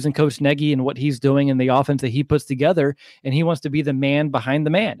 He believes in Coach Nagy and what he's doing in the offense that he puts together, and he wants to be the man behind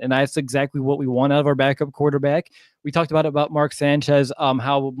the man, and that's exactly what we want out of our backup quarterback. We talked about Mark Sanchez,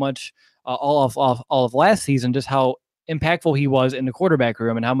 how much all of last season, just how impactful he was in the quarterback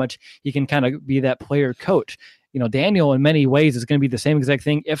room and how much he can kind of be that player coach. Daniel in many ways is going to be the same exact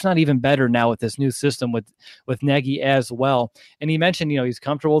thing, if not even better now with this new system with Nagy as well. And he mentioned, he's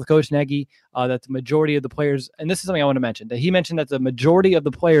comfortable with Coach Nagy, that the majority of the players, and this is something I want to mention, that he mentioned that the majority of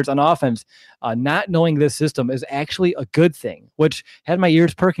the players on offense not knowing this system is actually a good thing, which had my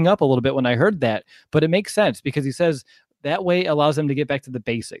ears perking up a little bit when I heard that, but it makes sense because he says that way allows them to get back to the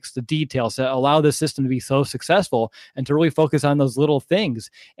basics, the details that allow the system to be so successful and to really focus on those little things.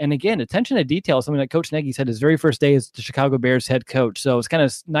 And again, attention to detail is something that Coach Nagy said his very first day as the Chicago Bears head coach. So it's kind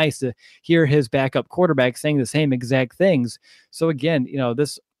of nice to hear his backup quarterback saying the same exact things. So again,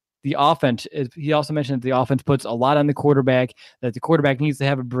 the offense, he also mentioned that the offense puts a lot on the quarterback, that the quarterback needs to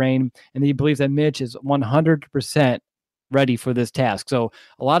have a brain, and he believes that Mitch is 100% ready for this task. So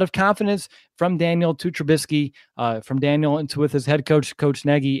a lot of confidence from Daniel to Trubisky, from Daniel into with his head coach, Coach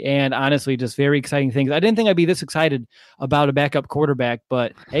Nagy, and honestly, just very exciting things. I didn't think I'd be this excited about a backup quarterback,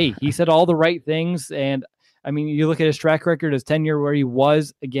 but hey, he said all the right things. And I mean, you look at his track record, his tenure where he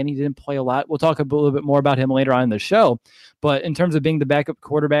was. Again, he didn't play a lot. We'll talk a little bit more about him later on in the show. But in terms of being the backup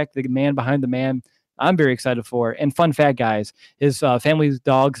quarterback, the man behind the man, I'm very excited for. And fun fact, guys, his family's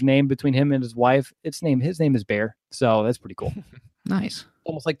dog's name between him and his wife, his name is Bear. So that's pretty cool. Nice.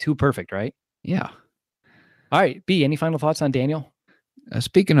 Almost like too perfect, right? Yeah. All right, B, any final thoughts on Daniel?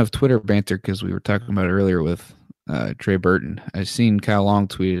 Speaking of Twitter banter, because we were talking about it earlier with Trey Burton, I've seen Kyle Long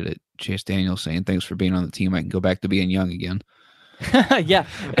tweeted at Chase Daniel saying, "Thanks for being on the team. I can go back to being young again." Yeah,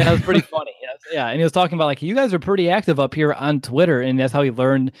 that was pretty funny. Yeah, and he was talking about like, you guys are pretty active up here on Twitter, and that's how he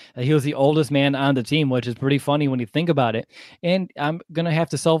learned that he was the oldest man on the team, which is pretty funny when you think about it. And I'm gonna have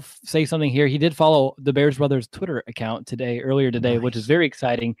to say something here. He did follow the Bears Brothers Twitter account earlier today, Nice. which is very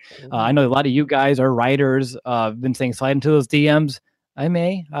exciting. I know a lot of you guys are writers. Been saying slide into those DMs. I'm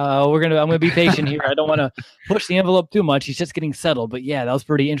gonna be patient here. I don't want to push the envelope too much. He's just getting settled. But yeah, that was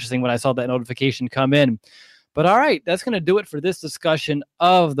pretty interesting when I saw that notification come in. But all right, that's going to do it for this discussion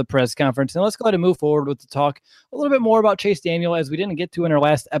of the press conference. And let's go ahead and move forward with the talk a little bit more about Chase Daniel, as we didn't get to in our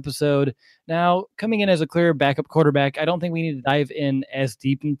last episode. Now, coming in as a clear backup quarterback, I don't think we need to dive in as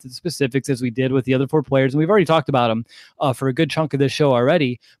deep into the specifics as we did with the other four players. And we've already talked about him for a good chunk of this show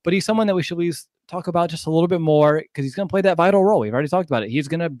already. But he's someone that we should at least talk about just a little bit more, because he's going to play that vital role. We've already talked about it. He's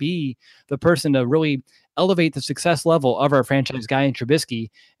going to be the person to really elevate the success level of our franchise guy in Trubisky.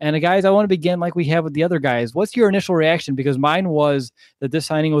 And guys, I want to begin like we have with the other guys. What's your initial reaction? Because mine was that this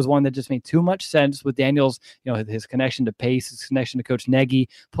signing was one that just made too much sense with Daniel's, his connection to Pace, his connection to Coach Nagy,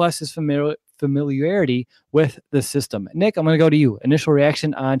 plus his familiarity with the system. Nick, I'm going to go to you. Initial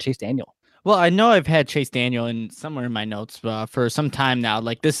reaction on Chase Daniel. Well, I know I've had Chase Daniel somewhere in my notes for some time now.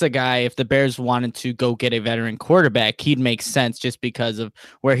 Like, this is a guy, if the Bears wanted to go get a veteran quarterback, he'd make sense just because of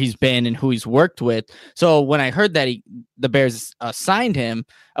where he's been and who he's worked with. So when I heard that the Bears signed him,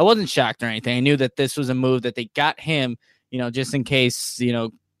 I wasn't shocked or anything. I knew that this was a move that they got him, just in case,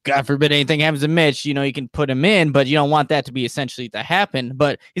 God forbid anything happens to Mitch, you can put him in, but you don't want that to be essentially to happen.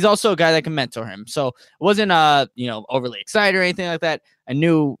 But he's also a guy that can mentor him. So it wasn't, overly excited or anything like that. I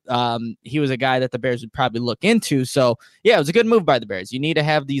knew he was a guy that the Bears would probably look into. So, yeah, it was a good move by the Bears. You need to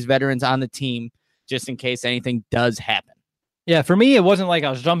have these veterans on the team just in case anything does happen. Yeah, for me, it wasn't like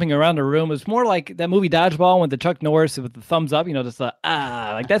I was jumping around the room. It was more like that movie Dodgeball with the Chuck Norris with the thumbs up, just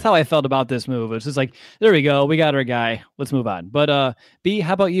like that's how I felt about this move. It's just like, there we go. We got our guy. Let's move on. But B,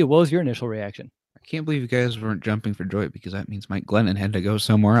 how about you? What was your initial reaction? I can't believe you guys weren't jumping for joy, because that means Mike Glennon had to go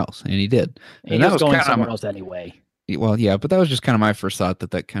somewhere else, and he did. And that was going somewhere else anyway. Well, yeah, but that was just kind of my first thought,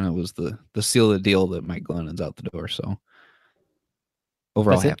 that kind of was the seal of the deal, that Mike Glennon's out the door. So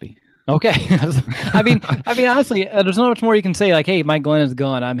overall, happy. Okay. I mean, honestly, there's not much more you can say. Like, hey, Mike Glennon's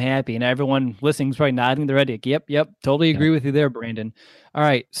gone. I'm happy. And everyone listening is probably nodding their head. Like, yep. Totally agree with you there, Brandon. All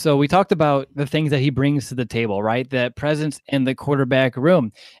right. So we talked about the things that he brings to the table, right? That presence in the quarterback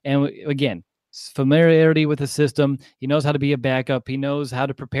room. And again, familiarity with the system. He knows how to be a backup. He knows how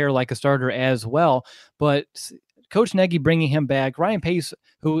to prepare like a starter as well. But Coach Nagy bringing him back, Ryan Pace,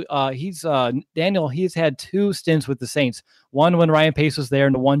 who Daniel, he's had 2 stints with the Saints, one when Ryan Pace was there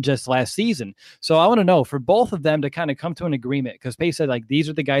and the one just last season. So I want to know, for both of them to kind of come to an agreement, because Pace said, like, these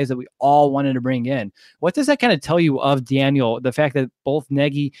are the guys that we all wanted to bring in. What does that kind of tell you of Daniel, the fact that both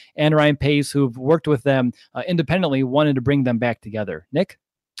Nagy and Ryan Pace, who've worked with them independently, wanted to bring them back together? Nick?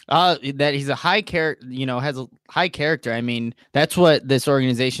 That he's a high character, has a high character. I mean, that's what this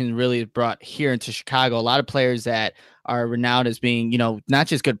organization really brought here into Chicago. A lot of players that are renowned as being, not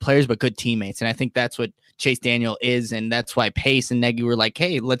just good players, but good teammates. And I think that's what Chase Daniel is. And that's why Pace and Nagy were like,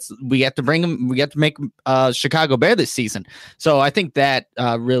 hey, we have to bring him. We have to make Chicago Bear this season. So I think that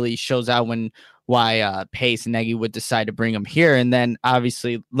really shows out why Pace and Nagy would decide to bring him here. And then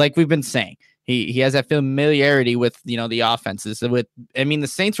obviously, like we've been saying, He has that familiarity with, the offenses. The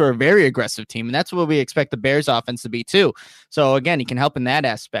Saints were a very aggressive team, and that's what we expect the Bears offense to be too. So again, he can help in that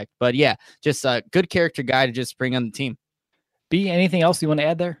aspect. But yeah, just a good character guy to just bring on the team. B, anything else you want to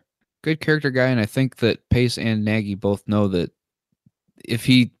add there? Good character guy, and I think that Pace and Nagy both know that if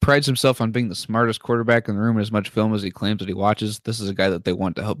he prides himself on being the smartest quarterback in the room and as much film as he claims that he watches, this is a guy that they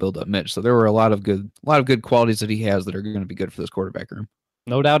want to help build up Mitch. So there were a lot of good qualities that he has that are going to be good for this quarterback room.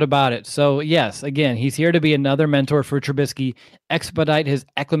 No doubt about it. So, yes, again, he's here to be another mentor for Trubisky, expedite his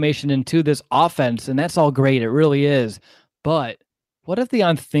acclimation into this offense, and that's all great. It really is. But what if the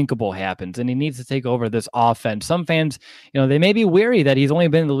unthinkable happens and he needs to take over this offense? Some fans, they may be weary that he's only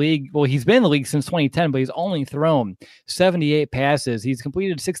been in the league. Well, he's been in the league since 2010, but he's only thrown 78 passes. He's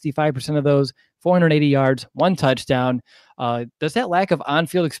completed 65% of those, 480 yards, 1 touchdown. Does that lack of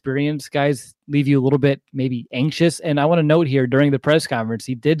on-field experience, guys, leave you a little bit maybe anxious? And I want to note here during the press conference,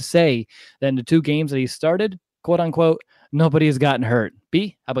 he did say that in the 2 games that he started, quote unquote, nobody has gotten hurt.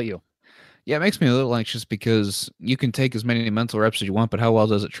 B, how about you? Yeah, it makes me a little anxious because you can take as many mental reps as you want, but how well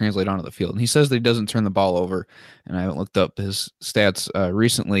does it translate onto the field? And he says that he doesn't turn the ball over, and I haven't looked up his stats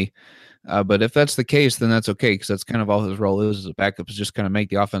recently. But if that's the case, then that's okay, because that's kind of all his role is as a backup, is just kind of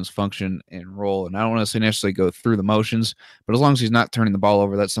make the offense function and roll. And I don't want to say necessarily go through the motions, but as long as he's not turning the ball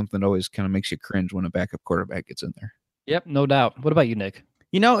over, that's something that always kind of makes you cringe when a backup quarterback gets in there. Yep, no doubt. What about you, Nick?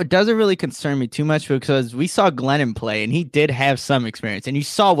 It doesn't really concern me too much because we saw Glennon play and he did have some experience, and you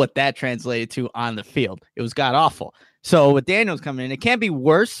saw what that translated to on the field. It was god awful. So with Daniels coming in, it can't be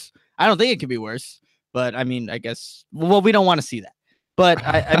worse. I don't think it can be worse, but I mean, I guess, well, we don't want to see that. But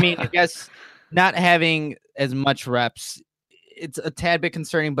I mean, I guess not having as much reps, it's a tad bit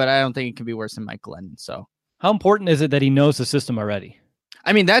concerning, but I don't think it can be worse than Mike Glennon. So how important is it that he knows the system already?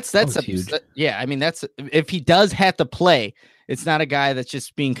 I mean, that's huge. Yeah. I mean, that's, if he does have to play, it's not a guy that's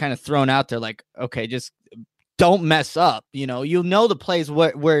just being kind of thrown out there like, okay, just don't mess up. You'll know the plays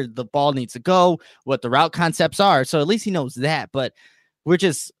where the ball needs to go, what the route concepts are. So at least he knows that, but we're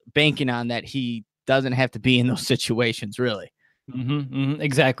just banking on that he doesn't have to be in those situations, really.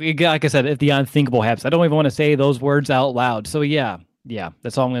 Exactly. Like I said, if the unthinkable happens, I don't even want to say those words out loud. So yeah,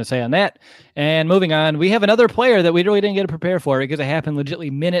 that's all I'm going to say on that. And moving on, we have another player that we really didn't get to prepare for because it happened legitimately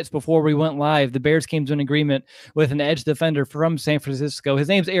minutes before we went live. The Bears came to an agreement with an edge defender from San Francisco. His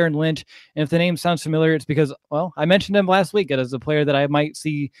name's Aaron Lynch. And if the name sounds familiar, it's because, well, I mentioned him last week as a player that I might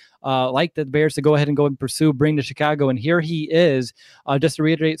see like the Bears to go ahead and go and pursue, bring to Chicago. And here he is. Just to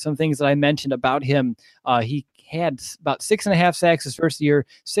reiterate some things that I mentioned about him, he had about 6.5 sacks his first year,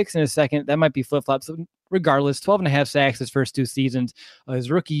 6 in his second. That might be flip-flops. So regardless, 12.5 sacks his first 2 seasons.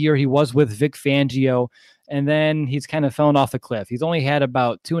 His rookie year, he was with Vic Fangio, and then he's kind of fallen off the cliff. He's only had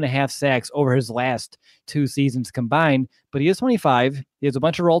about 2.5 sacks over his last 2 seasons combined, but he is 25. He has a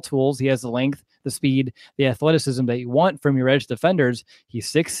bunch of raw tools. He has the length, the speed, the athleticism that you want from your edge defenders. He's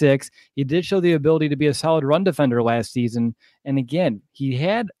 6'6". He did show the ability to be a solid run defender last season. And again, he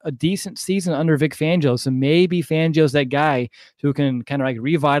had a decent season under Vic Fangio. So maybe Fangio's that guy who can kind of like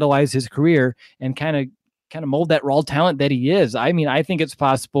revitalize his career and kind of mold that raw talent that he is. I mean, I think it's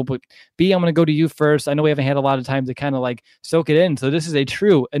possible, but B, I'm going to go to you first. I know we haven't had a lot of time to kind of like soak it in. So this is a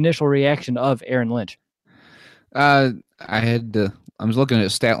true initial reaction of Aaron Lynch. I was looking at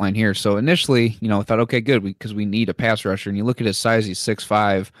his stat line here. So initially, I thought, okay, good, because we need a pass rusher. And you look at his size, he's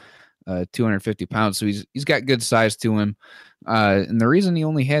 6'5", 250 pounds. So he's got good size to him. And the reason he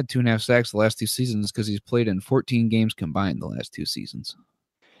only had 2.5 sacks the last 2 seasons is because he's played in 14 games combined the last 2 seasons.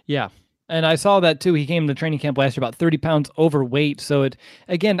 Yeah. And I saw that too. He came to training camp last year about 30 pounds overweight. So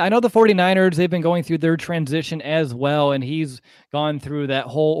I know the 49ers, they've been going through their transition as well. And he's gone through that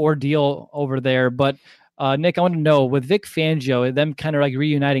whole ordeal over there. But Nick, I want to know, with Vic Fangio and them kind of like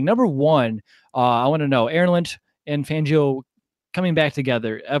reuniting, number one, I want to know, Aaron Lynch and Fangio coming back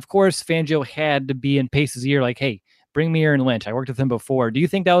together. Of course, Fangio had to be in Pace's ear like, hey, bring me Aaron Lynch. I worked with him before. Do you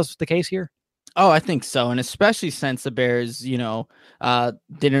think that was the case here? Oh, I think so. And especially since the Bears,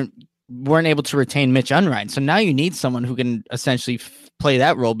 weren't able to retain Mitch Unrein. So now you need someone who can essentially play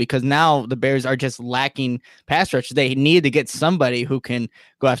that role, because now the Bears are just lacking pass rush. They need to get somebody who can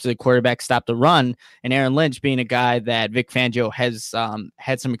go after the quarterback, stop the run. And Aaron Lynch, being a guy that Vic Fangio has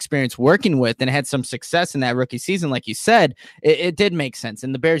had some experience working with and had some success in that rookie season, like you said, it did make sense.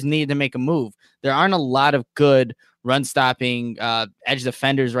 And the Bears needed to make a move. There aren't a lot of good run stopping edge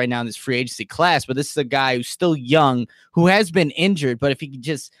defenders right now in this free agency class, but this is a guy who's still young, who has been injured, but if he can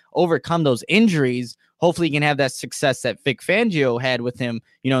just overcome those injuries, hopefully he can have that success that Vic Fangio had with him,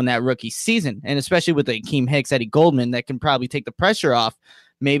 in that rookie season. And especially with Akeem Hicks, Eddie Goldman, that can probably take the pressure off.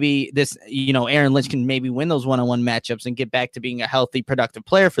 Maybe this, Aaron Lynch can maybe win those one-on-one matchups and get back to being a healthy, productive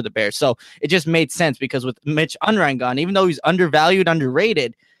player for the Bears. So it just made sense, because with Mitch Unrein gone, even though he's undervalued,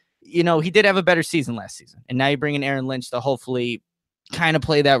 underrated, he did have a better season last season. And now you bring in Aaron Lynch to hopefully kind of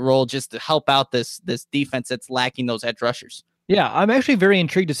play that role, just to help out this defense that's lacking those edge rushers. Yeah, I'm actually very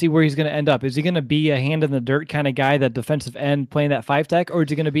intrigued to see where he's going to end up. Is he going to be a hand in the dirt kind of guy, that defensive end playing that 5 tech, or is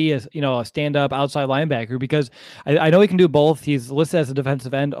he going to be a stand up outside linebacker? Because I know he can do both. He's listed as a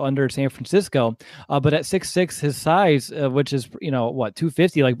defensive end under San Francisco, but at 6'6", his size, which is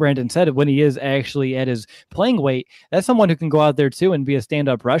 250, like Brandon said, when he is actually at his playing weight, that's someone who can go out there too and be a stand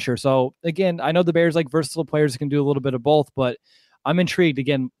up rusher. So again, I know the Bears like versatile players who can do a little bit of both, but I'm intrigued.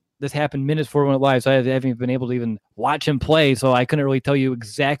 Again, this happened minutes before we went live, so I haven't been able to even watch him play, so I couldn't really tell you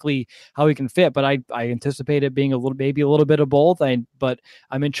exactly how he can fit, but I anticipate it being maybe a little bit of both. But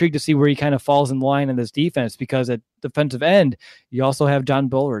I'm intrigued to see where he kind of falls in line in this defense, because at defensive end, you also have John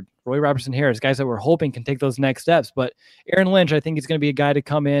Bullard, Roy Robertson Harris, guys that we're hoping can take those next steps. But Aaron Lynch, I think he's going to be a guy to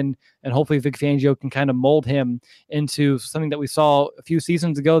come in, and hopefully Vic Fangio can kind of mold him into something that we saw a few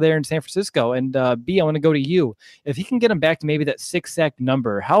seasons ago there in San Francisco. And B, I want to go to you. If he can get him back to maybe that 6-sack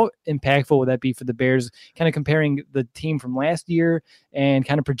number, how impactful would that be for the Bears, kind of comparing the team from last year and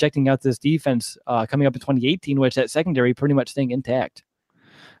kind of projecting out this defense coming up in 2018, which that secondary pretty much staying intact?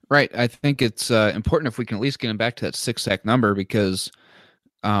 Right. I think it's important if we can at least get him back to that 6-sack number, because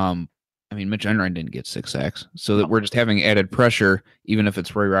Mitch Enright didn't get 6 sacks, so that we're just having added pressure. Even if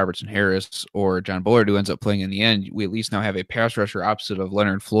it's Roy Robertson Harris or John Bullard who ends up playing in the end, we at least now have a pass rusher opposite of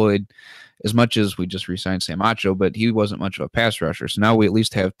Leonard Floyd, as much as we just re-signed Sam Acho, but he wasn't much of a pass rusher. So now we at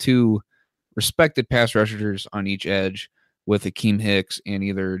least have 2 respected pass rushers on each edge, with Akeem Hicks and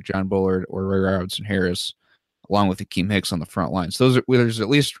either John Bullard or Roy Robertson Harris, along with Akeem Hicks on the front line. So there's at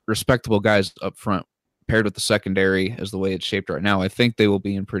least respectable guys up front. Paired with the secondary as the way it's shaped right now, I think they will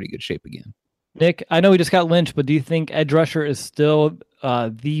be in pretty good shape again. Nick, I know we just got Lynch, but do you think edge rusher is still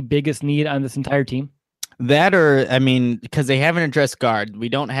the biggest need on this entire team? That, or because they haven't addressed guard, we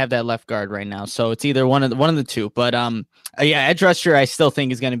don't have that left guard right now, so it's either one of the two. But edge rusher, I still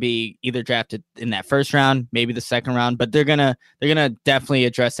think is going to be either drafted in that first round, maybe the second round, but they're gonna definitely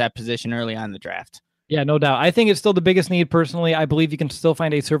address that position early on in the draft. Yeah, no doubt. I think it's still the biggest need personally. I believe you can still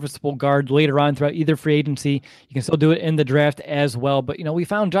find a serviceable guard later on throughout either free agency. You can still do it in the draft as well. But, we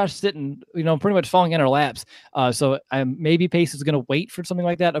found Josh Sitton, pretty much falling in our laps. So maybe Pace is going to wait for something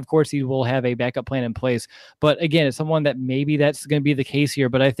like that. Of course, he will have a backup plan in place. But again, it's someone that maybe that's going to be the case here.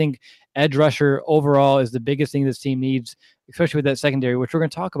 But I think edge rusher overall is the biggest thing this team needs, especially with that secondary, which we're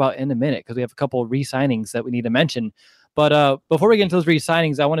going to talk about in a minute because we have a couple of re-signings that we need to mention. But before we get into those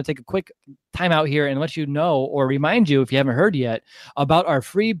re-signings, I want to take a quick time out here and let you know, or remind you if you haven't heard yet, about our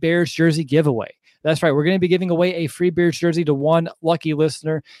free Bears jersey giveaway. That's right. We're going to be giving away a free Bears jersey to one lucky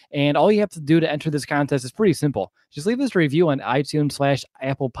listener. And all you have to do to enter this contest is pretty simple. Just leave us a review on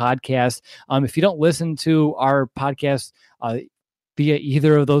iTunes/Apple Podcasts. If you don't listen to our podcast via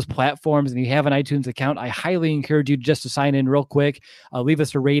either of those platforms and you have an iTunes account, I highly encourage you just to sign in real quick, leave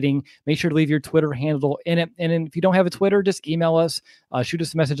us a rating, make sure to leave your Twitter handle in it. And then if you don't have a Twitter, just email us, shoot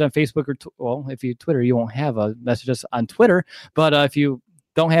us a message on Facebook, or if you Twitter, you won't have a message us on Twitter. But if you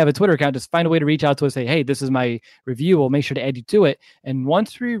don't have a Twitter account, just find a way to reach out to us, say, hey, this is my review. We'll make sure to add you to it. And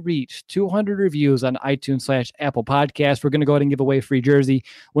once we reach 200 reviews on iTunes/Apple Podcasts, we're going to go ahead and give away a free jersey.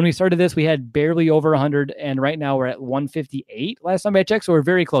 When we started this, we had barely over 100, and right now we're at 158 last time I checked, so we're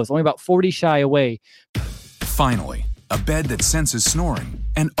very close, only about 40 shy away. Finally, a bed that senses snoring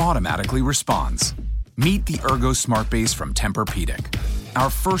and automatically responds. Meet the Ergo Smart Base from Tempur-Pedic, our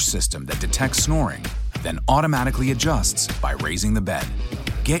first system that detects snoring, then automatically adjusts by raising the bed.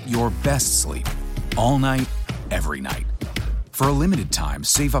 Get your best sleep all night, every night. For a limited time,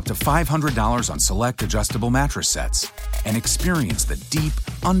 save up to $500 on select adjustable mattress sets and experience the deep,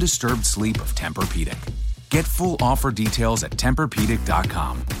 undisturbed sleep of Tempur-Pedic. Get full offer details at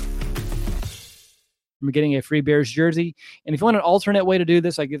TempurPedic.com. We're getting a free Bears jersey. And if you want an alternate way to do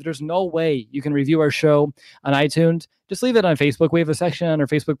this, like if there's no way you can review our show on iTunes, just leave it on Facebook. We have a section on our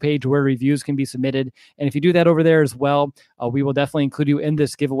Facebook page where reviews can be submitted. And if you do that over there as well, we will definitely include you in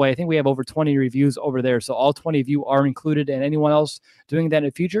this giveaway. I think we have over 20 reviews over there. So all 20 of you are included, and anyone else doing that in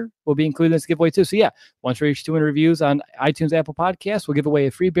the future will be included in this giveaway too. So yeah, once we reach 200 reviews on iTunes, Apple Podcasts, we'll give away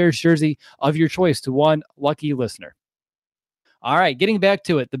a free Bears jersey of your choice to one lucky listener. All right, getting back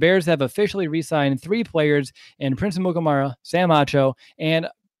to it, the Bears have officially re-signed 3 players in Prince Amukamara, Sam Acho, and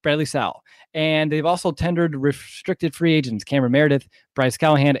Bradley Sowell. And they've also tendered restricted free agents, Cameron Meredith, Bryce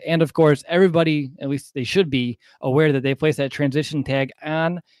Callahan, and of course, everybody, at least they should be aware that they placed that transition tag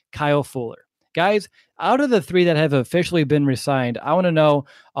on Kyle Fuller. Guys, out of the 3 that have officially been re-signed, I want to know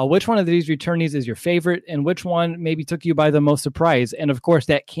which one of these returnees is your favorite and which one maybe took you by the most surprise. And of course,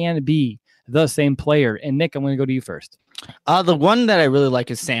 that can be the same player. And Nick, I'm going to go to you first. The one that I really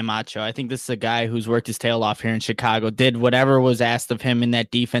like is Sam Acho. I think this is a guy who's worked his tail off here in Chicago, did whatever was asked of him in that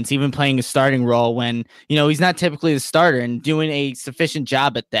defense, even playing a starting role when, he's not typically the starter, and doing a sufficient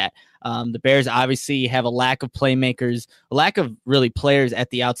job at that. The Bears obviously have a lack of playmakers, a lack of really players at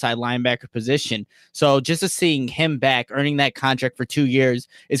the outside linebacker position. So just seeing him back, earning that contract for 2 years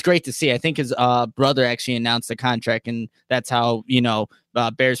is great to see. I think his brother actually announced the contract, and that's how,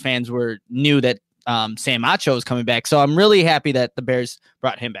 Bears fans knew that Sam Acho was coming back. So I'm really happy that the Bears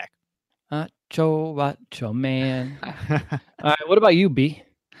brought him back. Acho, man. All right, what about you, B?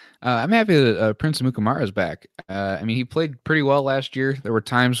 I'm happy that Prince Amukamara is back. He played pretty well last year. There were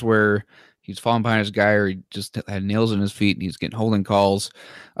times where he's falling behind his guy, or he just had nails in his feet and he's getting holding calls.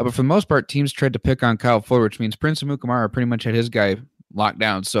 But for the most part, teams tried to pick on Kyle Fuller, which means Prince Amukamara pretty much had his guy locked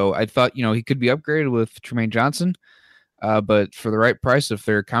down. So I thought, he could be upgraded with Tremaine Johnson. But for the right price, if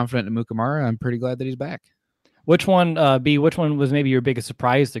they're confident in Amukamara, I'm pretty glad that he's back. Which one, B, which one was maybe your biggest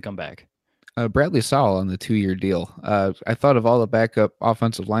surprise to come back? Bradley Sowell on the 2-year deal. I thought of all the backup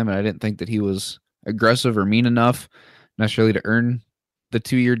offensive linemen, I didn't think that he was aggressive or mean enough necessarily to earn the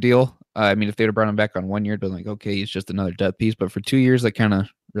 2-year deal. If they'd have brought him back on 1 year, it'd been like, okay, he's just another depth piece. But for 2 years, that kind of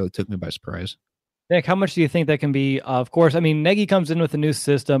really took me by surprise. Nick, how much do you think that can be? Of course, Nagy comes in with a new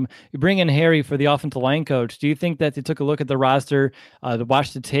system. You bring in Harry for the offensive line coach. Do you think that they took a look at the roster, to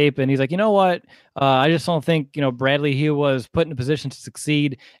watch the tape, and he's like, you know what? I just don't think, Bradley, he was put in a position to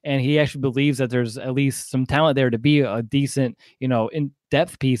succeed, and he actually believes that there's at least some talent there to be a decent,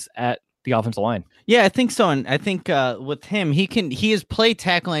 in-depth piece at the offensive line. Yeah, I think so. And I think with him, he has played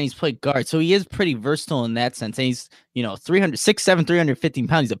tackle and he's played guard. So he is pretty versatile in that sense. And he's, 6'7", 315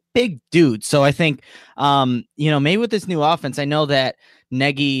 pounds. He's a big dude. So I think, maybe with this new offense, I know that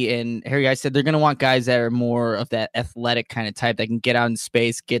Nagy and Harry, I said they're going to want guys that are more of that athletic kind of type that can get out in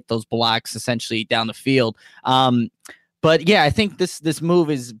space, get those blocks essentially down the field. But yeah, I think this move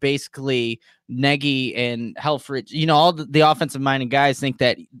is basically Nagy and Helfrich. All the offensive minded guys think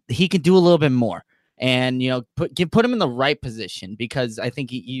that he can do a little bit more, and put him in the right position, because I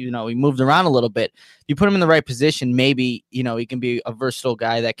think he moved around a little bit. If you put him in the right position, maybe he can be a versatile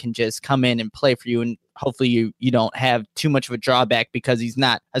guy that can just come in and play for you, and hopefully you don't have too much of a drawback because he's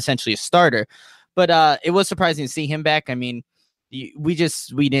not essentially a starter. But it was surprising to see him back. We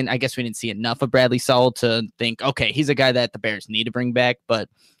didn't see enough of Bradley Sowell to think, okay, he's a guy that the Bears need to bring back. But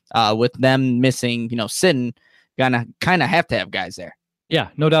with them missing, Sitton, gonna kind of have to have guys there. Yeah,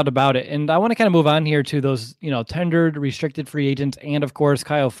 no doubt about it. And I want to kind of move on here to those, tendered, restricted free agents, and of course,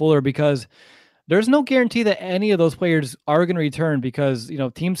 Kyle Fuller, because there's no guarantee that any of those players are going to return, because,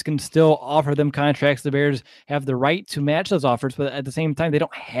 teams can still offer them contracts. The Bears have the right to match those offers, but at the same time, they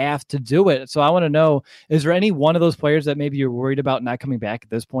don't have to do it. So I want to know, is there any one of those players that maybe you're worried about not coming back at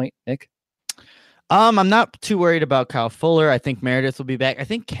this point, Nick? I'm not too worried about Kyle Fuller. I think Meredith will be back. I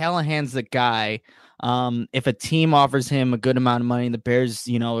think Callahan's the guy. If a team offers him a good amount of money, the Bears,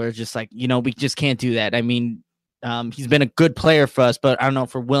 are just like, we just can't do that. He's been a good player for us, but I don't know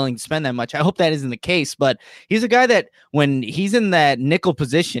if we're willing to spend that much. I hope that isn't the case, but he's a guy that when he's in that nickel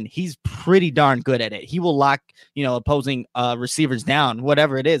position, he's pretty darn good at it. He will lock, opposing receivers down,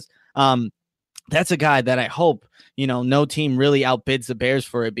 whatever it is. That's a guy that I hope, no team really outbids the Bears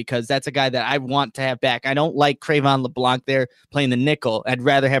for it, because that's a guy that I want to have back. I don't like Cravon LeBlanc there playing the nickel. I'd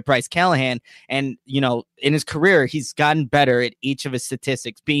rather have Bryce Callahan. And, in his career, he's gotten better at each of his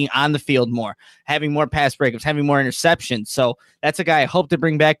statistics, being on the field more, having more pass breakups, having more interceptions. So that's a guy I hope to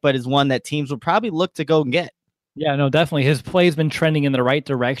bring back, but is one that teams will probably look to go and get. Yeah, no, definitely. His play's been trending in the right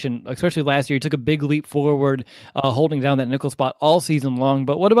direction, especially last year. He took a big leap forward, holding down that nickel spot all season long.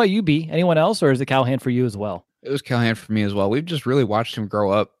 But what about you, B? Anyone else, or is it Callahan for you as well? It was Callahan for me as well. We've just really watched him grow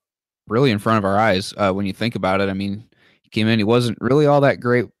up really in front of our eyes. When you think about it, he came in, he wasn't really all that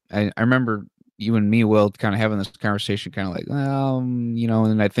great. I remember you and me, Will, kind of having this conversation, kind of like, well,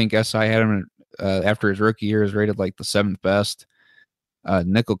 and I think SI had him after his rookie year is rated like the 7th best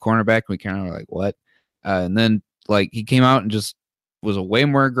nickel cornerback. We kind of were like, what? And then he came out and just was a way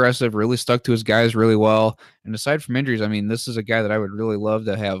more aggressive, really stuck to his guys really well. And aside from injuries, this is a guy that I would really love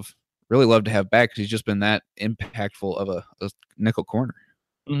to have back, because he's just been that impactful of a nickel corner.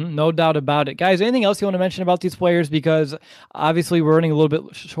 No doubt about it. Guys, anything else you want to mention about these players? Because obviously we're running a little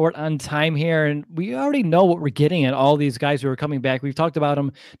bit short on time here, and we already know what we're getting at all these guys who are coming back. We've talked about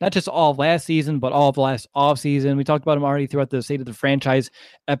them not just all of last season, but all of last offseason. We talked about them already throughout the State of the Franchise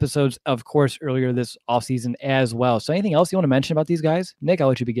episodes, of course, earlier this offseason as well. So anything else you want to mention about these guys? Nick, I'll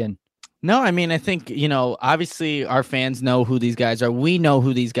let you begin. No, I mean, I think, obviously our fans know who these guys are. We know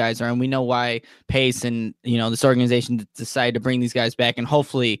who these guys are, and we know why Pace and, this organization decided to bring these guys back, and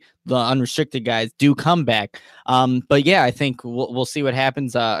hopefully the unrestricted guys do come back. But yeah, I think we'll see what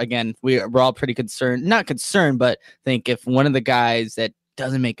happens. Again, we're all pretty not concerned, but think if one of the guys that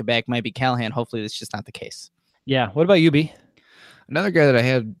doesn't make it back might be Callahan, hopefully that's just not the case. Yeah. What about you, B? Another guy that I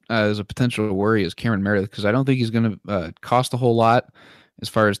had as a potential worry is Cameron Meredith, because I don't think he's going to cost a whole lot. As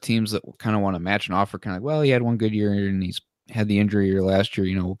far as teams that kind of want to match an offer, kind of like, well, he had one good year and he's had the injury year last year,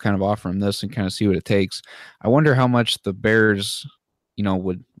 we'll kind of offer him this and kind of see what it takes. I wonder how much the Bears,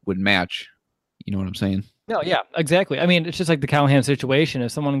 would match. You know what I'm saying? No, yeah, exactly. I mean, it's just like the Callahan situation.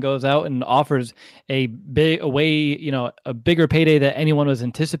 If someone goes out and offers a bigger payday that anyone was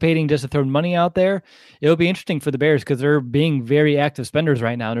anticipating just to throw money out there, it'll be interesting for the Bears because they're being very active spenders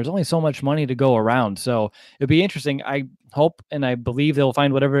right now. And there's only so much money to go around. So it'll be interesting. I hope and I believe they'll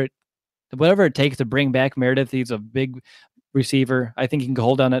find whatever it takes to bring back Meredith. He's a big receiver. I think he can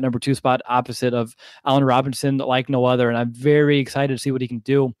hold down that number 2 spot opposite of Allen Robinson like no other. And I'm very excited to see what he can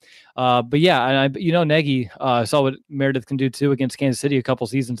do. But yeah, and Nagy saw what Meredith can do too against Kansas City a couple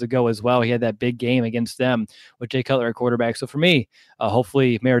seasons ago as well. He had that big game against them with Jay Cutler at quarterback. So for me,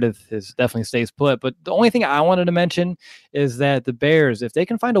 hopefully Meredith definitely stays put. But the only thing I wanted to mention is that the Bears, if they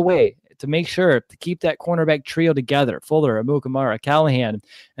can find a way to make sure to keep that cornerback trio together, Fuller, Amukamara, Callahan,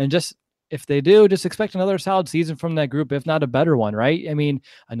 and just if they do, just expect another solid season from that group, if not a better one, right? I mean,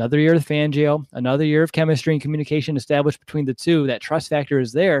 another year of Fangio, another year of chemistry and communication established between the two. That trust factor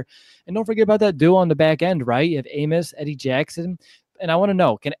is there. And don't forget about that duo on the back end, right? You have Amos, Eddie Jackson. And I want to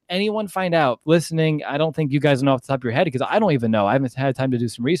know, can anyone find out listening? I don't think you guys know off the top of your head because I don't even know. I haven't had time to do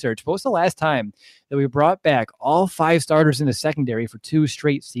some research. But what's the last time that we brought back all 5 starters in the secondary for 2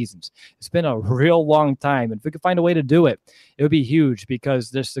 straight seasons? It's been a real long time. And if we could find a way to do it, it would be huge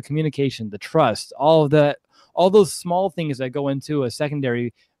because there's the communication, the trust, all those small things that go into a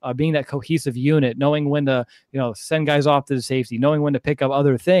secondary being that cohesive unit, knowing when to send guys off to the safety, knowing when to pick up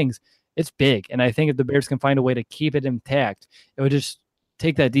other things. It's big. And I think if the Bears can find a way to keep it intact, it would just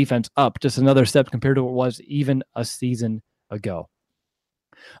take that defense up just another step compared to what it was even a season ago.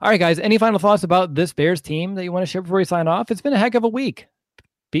 All right, guys, any final thoughts about this Bears team that you want to share before we sign off? It's been a heck of a week.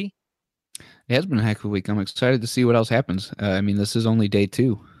 B? It has been a heck of a week. I'm excited to see what else happens. This is only day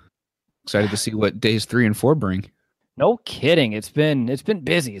 2. Excited to see what days 3 and 4 bring. No kidding. It's been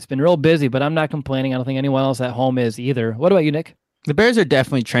busy. It's been real busy, but I'm not complaining. I don't think anyone else at home is either. What about you, Nick? The Bears are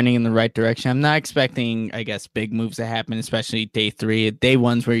definitely trending in the right direction. I'm not expecting, big moves to happen, especially day 3. Day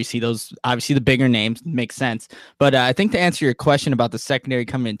 1's where you see those, obviously the bigger names, makes sense. But I think to answer your question about the secondary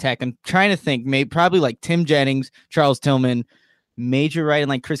coming intact, I'm trying to think, probably like Tim Jennings, Charles Tillman, Major Wright, and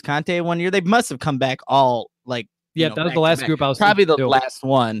like Chris Conte one year. They must have come back all that was the last group I was probably the last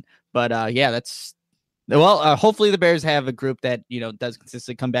one. But that's... Well, hopefully the Bears have a group that, does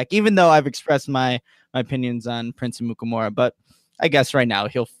consistently come back, even though I've expressed my opinions on Prince and Mukamura. But I guess right now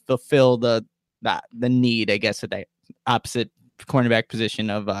he'll fulfill the need, I guess, at that opposite cornerback position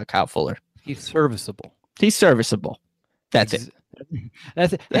of Kyle Fuller. He's serviceable. That's it.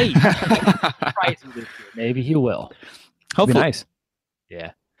 That's it. Hey, try to this year. Maybe he will. Hopefully. Nice.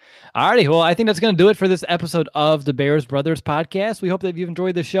 Yeah. Alrighty, well, I think that's going to do it for this episode of the Bears Brothers podcast. We hope that you've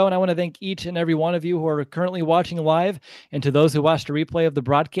enjoyed the show, and I want to thank each and every one of you who are currently watching live, and to those who watched a replay of the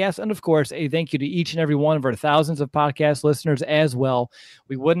broadcast, and of course, a thank you to each and every one of our thousands of podcast listeners as well.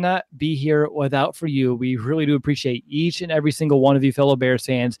 We would not be here without for you. We really do appreciate each and every single one of you fellow Bears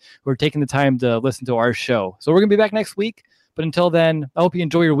fans who are taking the time to listen to our show. So we're going to be back next week, but until then, I hope you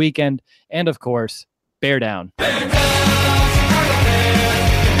enjoy your weekend, and of course, bear down.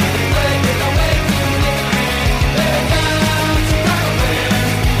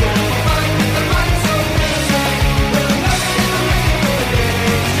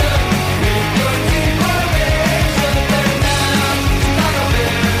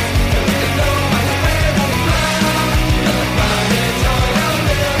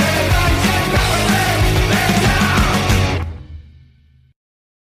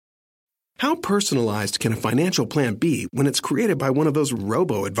 How personalized can a financial plan be when it's created by one of those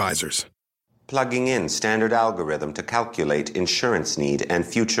robo-advisors? Plugging in standard algorithm to calculate insurance need and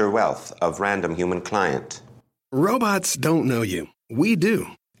future wealth of random human client. Robots don't know you. We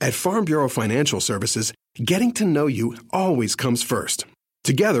do. At Farm Bureau Financial Services, getting to know you always comes first.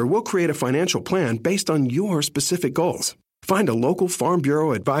 Together, we'll create a financial plan based on your specific goals. Find a local Farm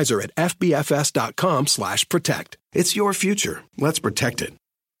Bureau advisor at fbfs.com/protect. It's your future. Let's protect it.